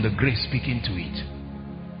depends on the grace speaking to it.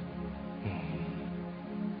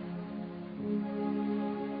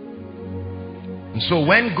 And so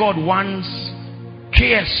when God wants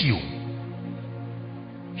KSU,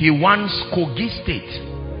 He wants Kogistate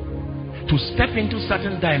to step into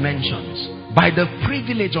certain dimensions by the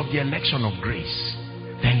privilege of the election of grace,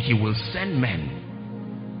 then He will send men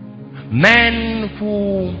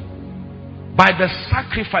who, by the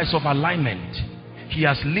sacrifice of alignment, He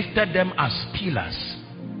has lifted them as pillars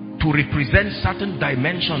to represent certain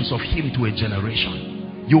dimensions of Him to a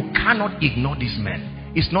generation. You cannot ignore these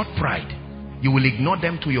men. It's not pride. You will ignore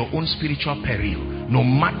them to your own spiritual peril, no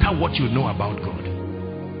matter what you know about God.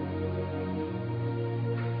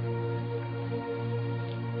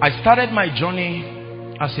 I started my journey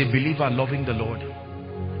as a believer loving the Lord.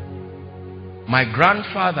 My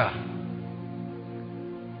grandfather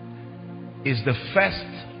is the first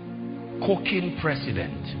cocaine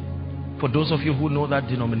president, for those of you who know that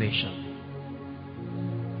denomination.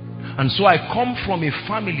 And so I come from a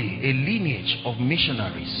family, a lineage of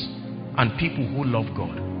missionaries and people who love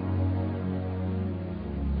God.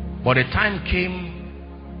 But a time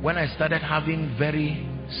came when I started having very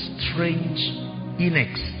strange,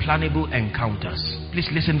 inexplainable encounters. Please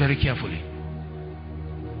listen very carefully.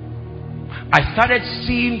 I started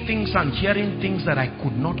seeing things and hearing things that I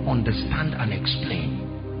could not understand and explain.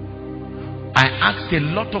 I asked a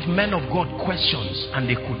lot of men of God questions and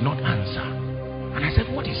they could not answer. And I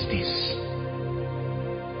said, what is this?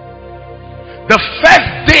 The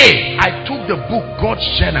first day I took the book, God's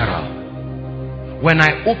General, when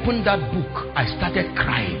I opened that book, I started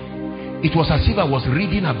crying. It was as if I was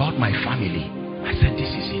reading about my family. I said,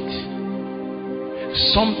 this is it.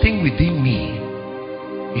 Something within me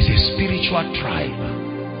is a spiritual tribe.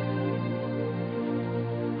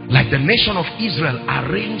 Like the nation of Israel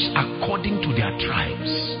arranged according to their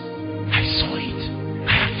tribes. I saw it.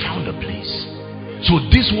 I had found a place. So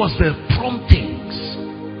this was the promptings.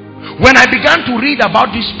 When I began to read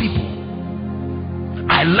about these people,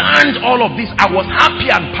 I learned all of this. I was happy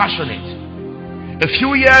and passionate. A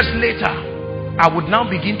few years later, I would now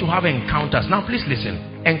begin to have encounters. Now please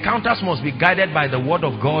listen. Encounters must be guided by the word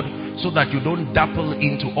of God, so that you don't dabble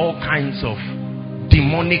into all kinds of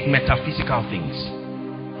demonic metaphysical things.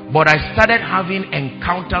 But I started having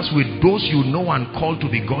encounters with those you know and call to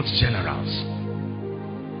be God's generals.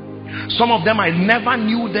 Some of them I never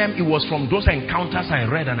knew them. It was from those encounters I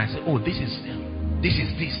read, and I said, oh, this is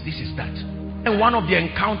that. And one of the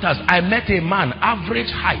encounters, I met a man,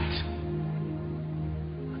 average height.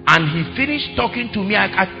 And he finished talking to me.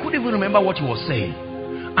 I couldn't even remember what he was saying.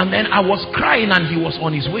 And then I was crying, and he was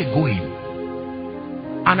on his way going.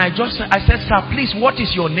 And I said, sir, please, what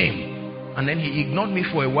is your name? And then he ignored me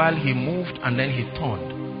for a while. He moved, and then he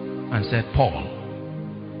turned and said, Paul.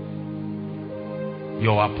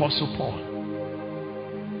 Your Apostle Paul.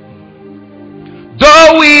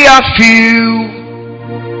 Though we are few,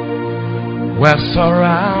 we're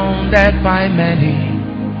surrounded by many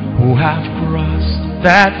who have crossed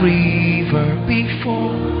that river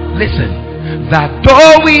before. Listen, that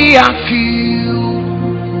though we are few,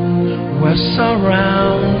 we're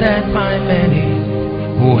surrounded by many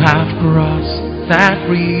who have crossed that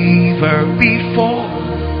river before.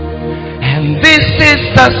 And this is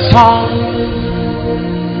the song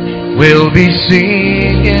we'll be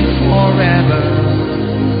singing forever.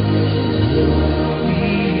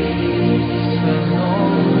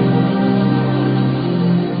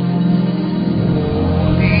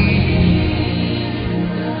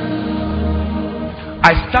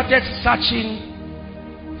 I started searching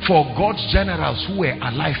for God's generals who were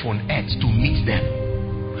alive on earth to meet them.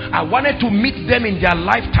 I wanted to meet them in their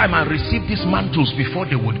lifetime and receive these mantles before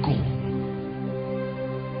they would go.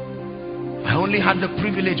 I only had the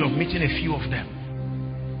privilege of meeting a few of them.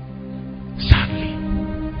 Sadly.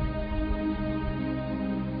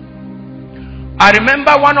 I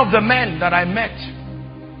remember one of the men that I met.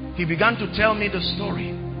 He began to tell me the story.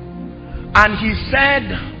 And he said,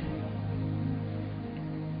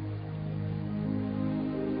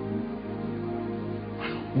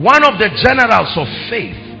 one of the generals of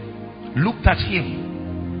faith looked at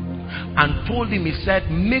him and told him, he said,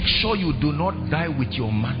 make sure you do not die with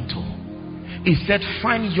your mantle. He said,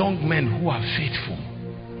 find young men who are faithful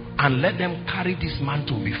and let them carry this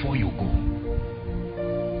mantle before you go.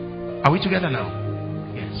 Are we together now?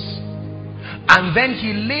 Yes. And then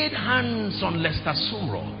he laid hands on Lester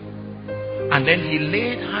Sumro, and then he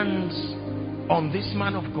laid hands on this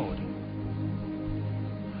man of God,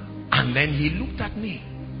 and then he looked at me.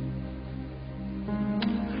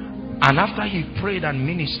 And after he prayed and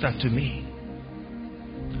ministered to me,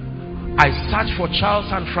 I searched for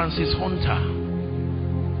Charles and Francis Hunter,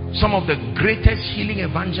 some of the greatest healing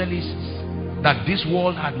evangelists that this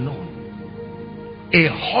world had known.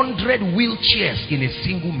 100 wheelchairs in a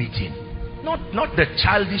single meeting. Not the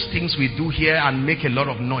childish things we do here and make a lot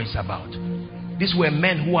of noise about. These were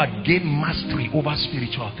men who had gained mastery over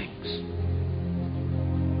spiritual things.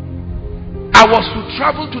 I was to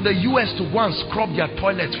travel to the US to go and scrub their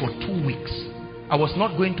toilets for 2 weeks. I was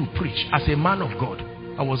not going to preach. As a man of God,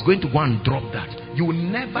 I was going to go and drop that. You will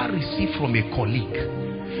never receive from a colleague.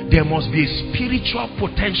 There must be a spiritual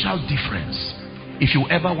potential difference if you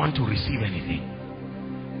ever want to receive anything.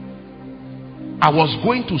 I was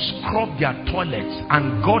going to scrub their toilets,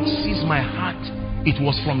 and God sees my heart. It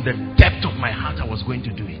was from the depth of my heart I was going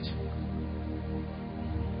to do it.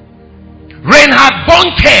 Reinhard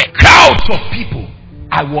Bonnke, crowds of people.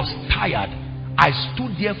 I was tired. I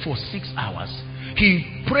stood there for 6 hours.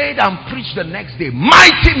 He prayed and preached the next day.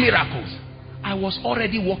 Mighty miracles. I was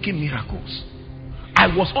already working miracles. I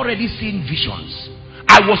was already seeing visions.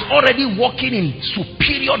 I was already walking in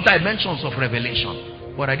superior dimensions of revelation.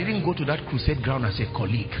 But I didn't go to that crusade ground as a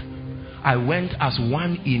colleague. I went as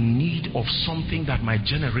one in need of something that my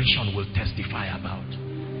generation will testify about.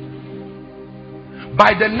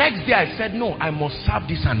 By the next day, I said, no, I must serve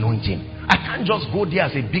this anointing. I can't just go there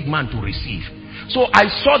as a big man to receive. So I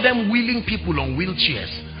saw them wheeling people on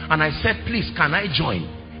wheelchairs. And I said, please, can I join?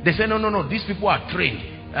 They said, no, these people are trained.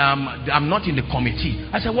 I'm not in the committee.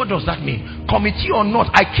 I said, what does that mean? Committee or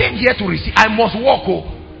not, I came here to receive. I must walk.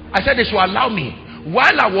 I said they should allow me.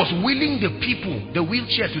 While I was wheeling the people, the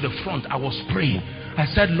wheelchair to the front, I was praying. I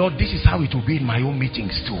said, Lord, this is how it will be in my own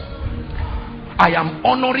meetings too. I am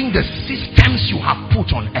honoring the systems you have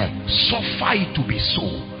put on earth. Suffer it to be so,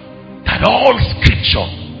 that all scripture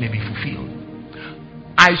may be fulfilled.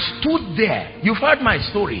 I stood there. You've heard my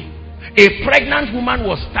story. A pregnant woman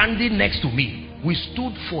was standing next to me. We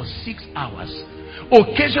stood for 6 hours.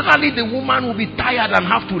 Occasionally the woman will be tired and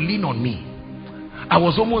have to lean on me. I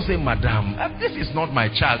was almost saying, Madam, this is not my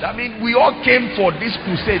child. I mean, we all came for this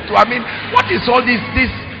crusade too. I mean, what is all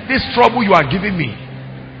this trouble you are giving me?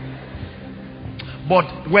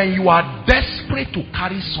 But when you are desperate to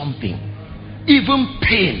carry something, even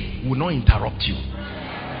pain will not interrupt you.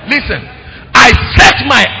 Listen, I set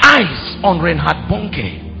my eyes on Reinhard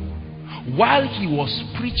Bonnke. While he was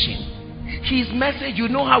preaching, his message, you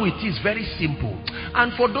know how it is, very simple.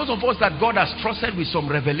 And for those of us that God has trusted with some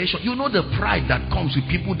revelation, you know the pride that comes with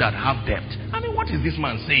people that have depth. I mean, what is this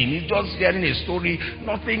man saying? He's just hearing a story,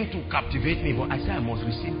 nothing to captivate me. But I said, I must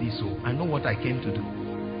receive this, so I know what I came to do.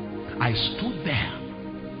 I stood there,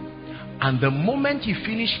 and the moment he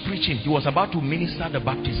finished preaching, he was about to minister the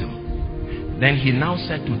baptism. Then he now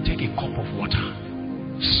said to take a cup of water.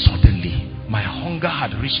 Suddenly, my hunger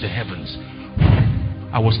had reached the heavens.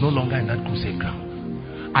 I was no longer in that crusade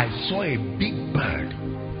ground. I saw a big bird.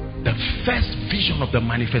 The first vision of the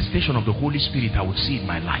manifestation of the Holy Spirit I would see in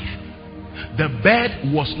my life. The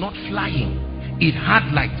bird was not flying. It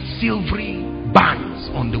had like silvery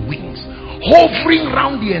bands on the wings, hovering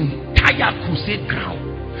around the entire crusade ground.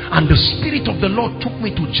 And the Spirit of the Lord took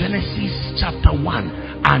me to Genesis chapter 1,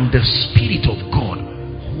 and the Spirit of God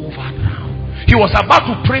hovered around. He was about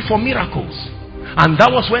to pray for miracles. And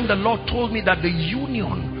that was when the Lord told me that the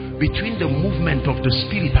union between the movement of the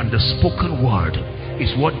Spirit and the spoken word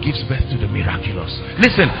is what gives birth to the miraculous.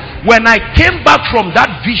 Listen, when I came back from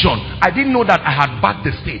that vision, I didn't know that I had backed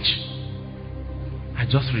the stage. I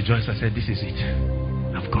just rejoiced. I said, this is it.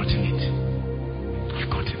 I've gotten it.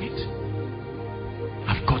 I've gotten it.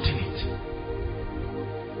 I've gotten it.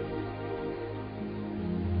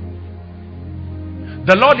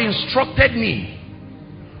 The Lord instructed me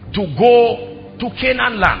to go to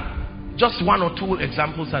Canaan land. Just one or two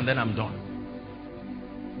examples and then I'm done.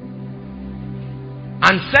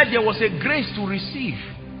 And said there was a grace to receive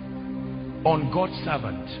on God's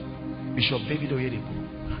servant, Bishop David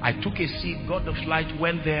Oyedepo. I took a seat, got the flight,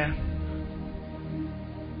 went there.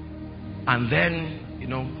 And then, you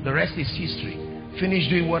know, the rest is history. Finished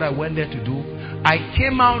doing what I went there to do. I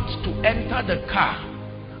came out to enter the car,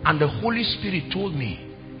 and the Holy Spirit told me,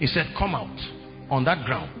 he said, come out on that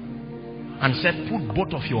ground. And said, put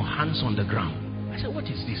both of your hands on the ground. I said, what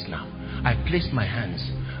is this now? I placed my hands,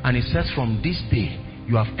 and it says, from this day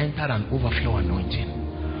you have entered an overflow anointing.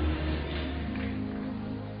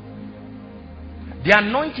 The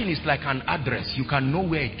anointing is like an address. You can know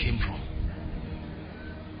where it came from.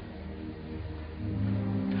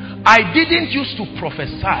 I didn't used to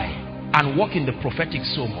prophesy and walk in the prophetic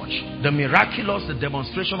so much, the miraculous, the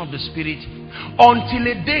demonstration of the Spirit, until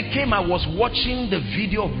a day came I was watching the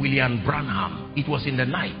video of William Branham. It was in the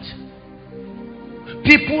night.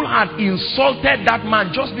 People had insulted that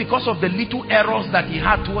man just because of the little errors that he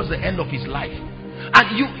had towards the end of his life. And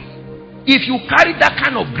if you carry that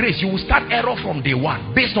kind of grace, you will start error from day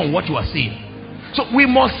one based on what you are seeing. So we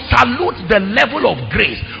must salute the level of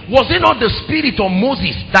grace. Was it not the spirit of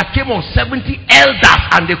Moses that came on 70 elders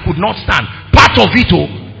and they could not stand? Part of it.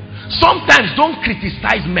 Oh, sometimes don't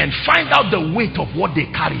criticize men. Find out the weight of what they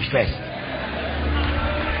carry first.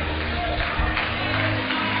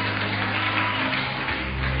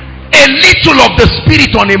 A little of the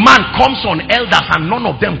spirit on a man comes on elders and none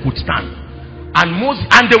of them could stand. And Moses,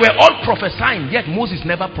 and they were all prophesying, yet Moses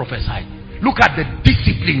never prophesied. Look at the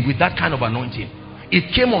discipline with that kind of anointing.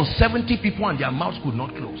 It came on 70 people and their mouths could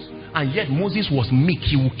not close. And yet Moses was meek.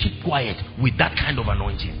 He would keep quiet with that kind of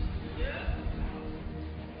anointing.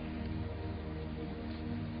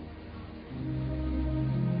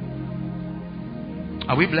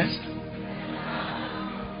 Are we blessed?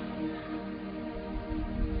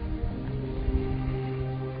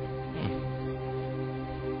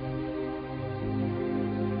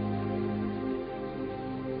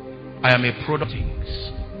 I am a product of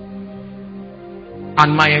things.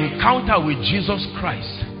 And my encounter with Jesus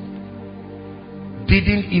Christ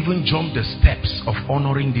didn't even jump the steps of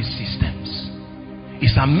honoring these systems.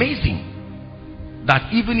 It's amazing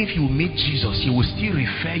that even if you meet Jesus, he will still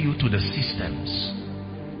refer you to the systems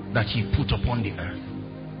that he put upon the earth.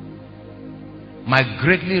 My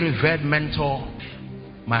greatly revered mentor,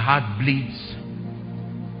 my heart bleeds,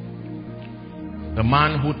 the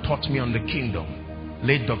man who taught me on the kingdom,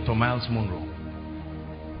 late Dr. Miles Monroe.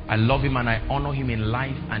 I love him and I honor him in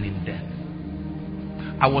life and in death.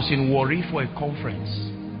 I was in Warri for a conference.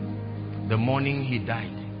 The morning he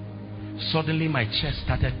died, suddenly my chest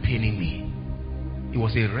started paining me. It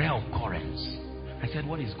was a rare occurrence. I said,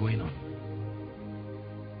 what is going on?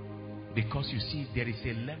 Because you see, there is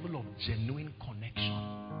a level of genuine connection.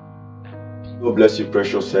 God bless you,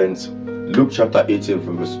 precious saints. Luke chapter 18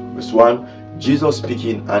 from verse 1. Jesus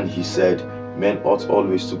speaking, and he said, men ought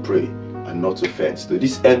always to pray and not to faint. To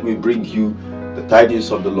this end we bring you the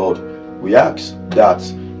tidings of the Lord. We ask that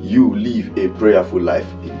you live a prayerful life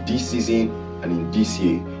in this season and in this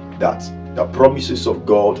year, that the promises of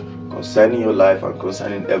God concerning your life and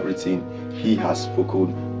concerning everything he has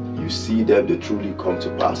spoken, you see them, they truly come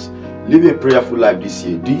to pass live a prayerful life this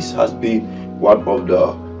year. This has been one of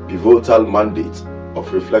the pivotal mandates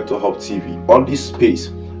of Reflector Hub TV on this space,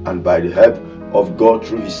 and by the help of God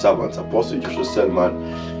through his servant Apostle Joshua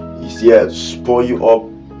Selman. He's here to spur you up,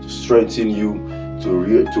 to strengthen you,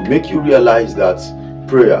 to make you realize that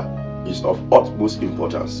prayer is of utmost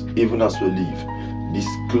importance, even as we live this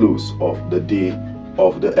close of the day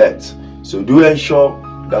of the earth. So do ensure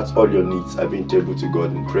that all your needs are being tabled to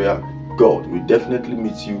God in prayer. God will definitely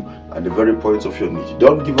meet you at the very point of your need.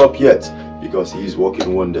 Don't give up yet, because he is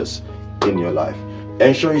working wonders in your life.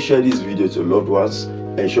 Ensure you share this video to loved ones.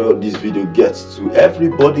 Ensure this video gets to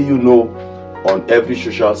everybody you know on every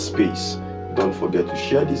social space. Don't forget to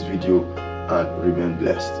share this video and remain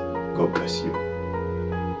blessed. God bless you.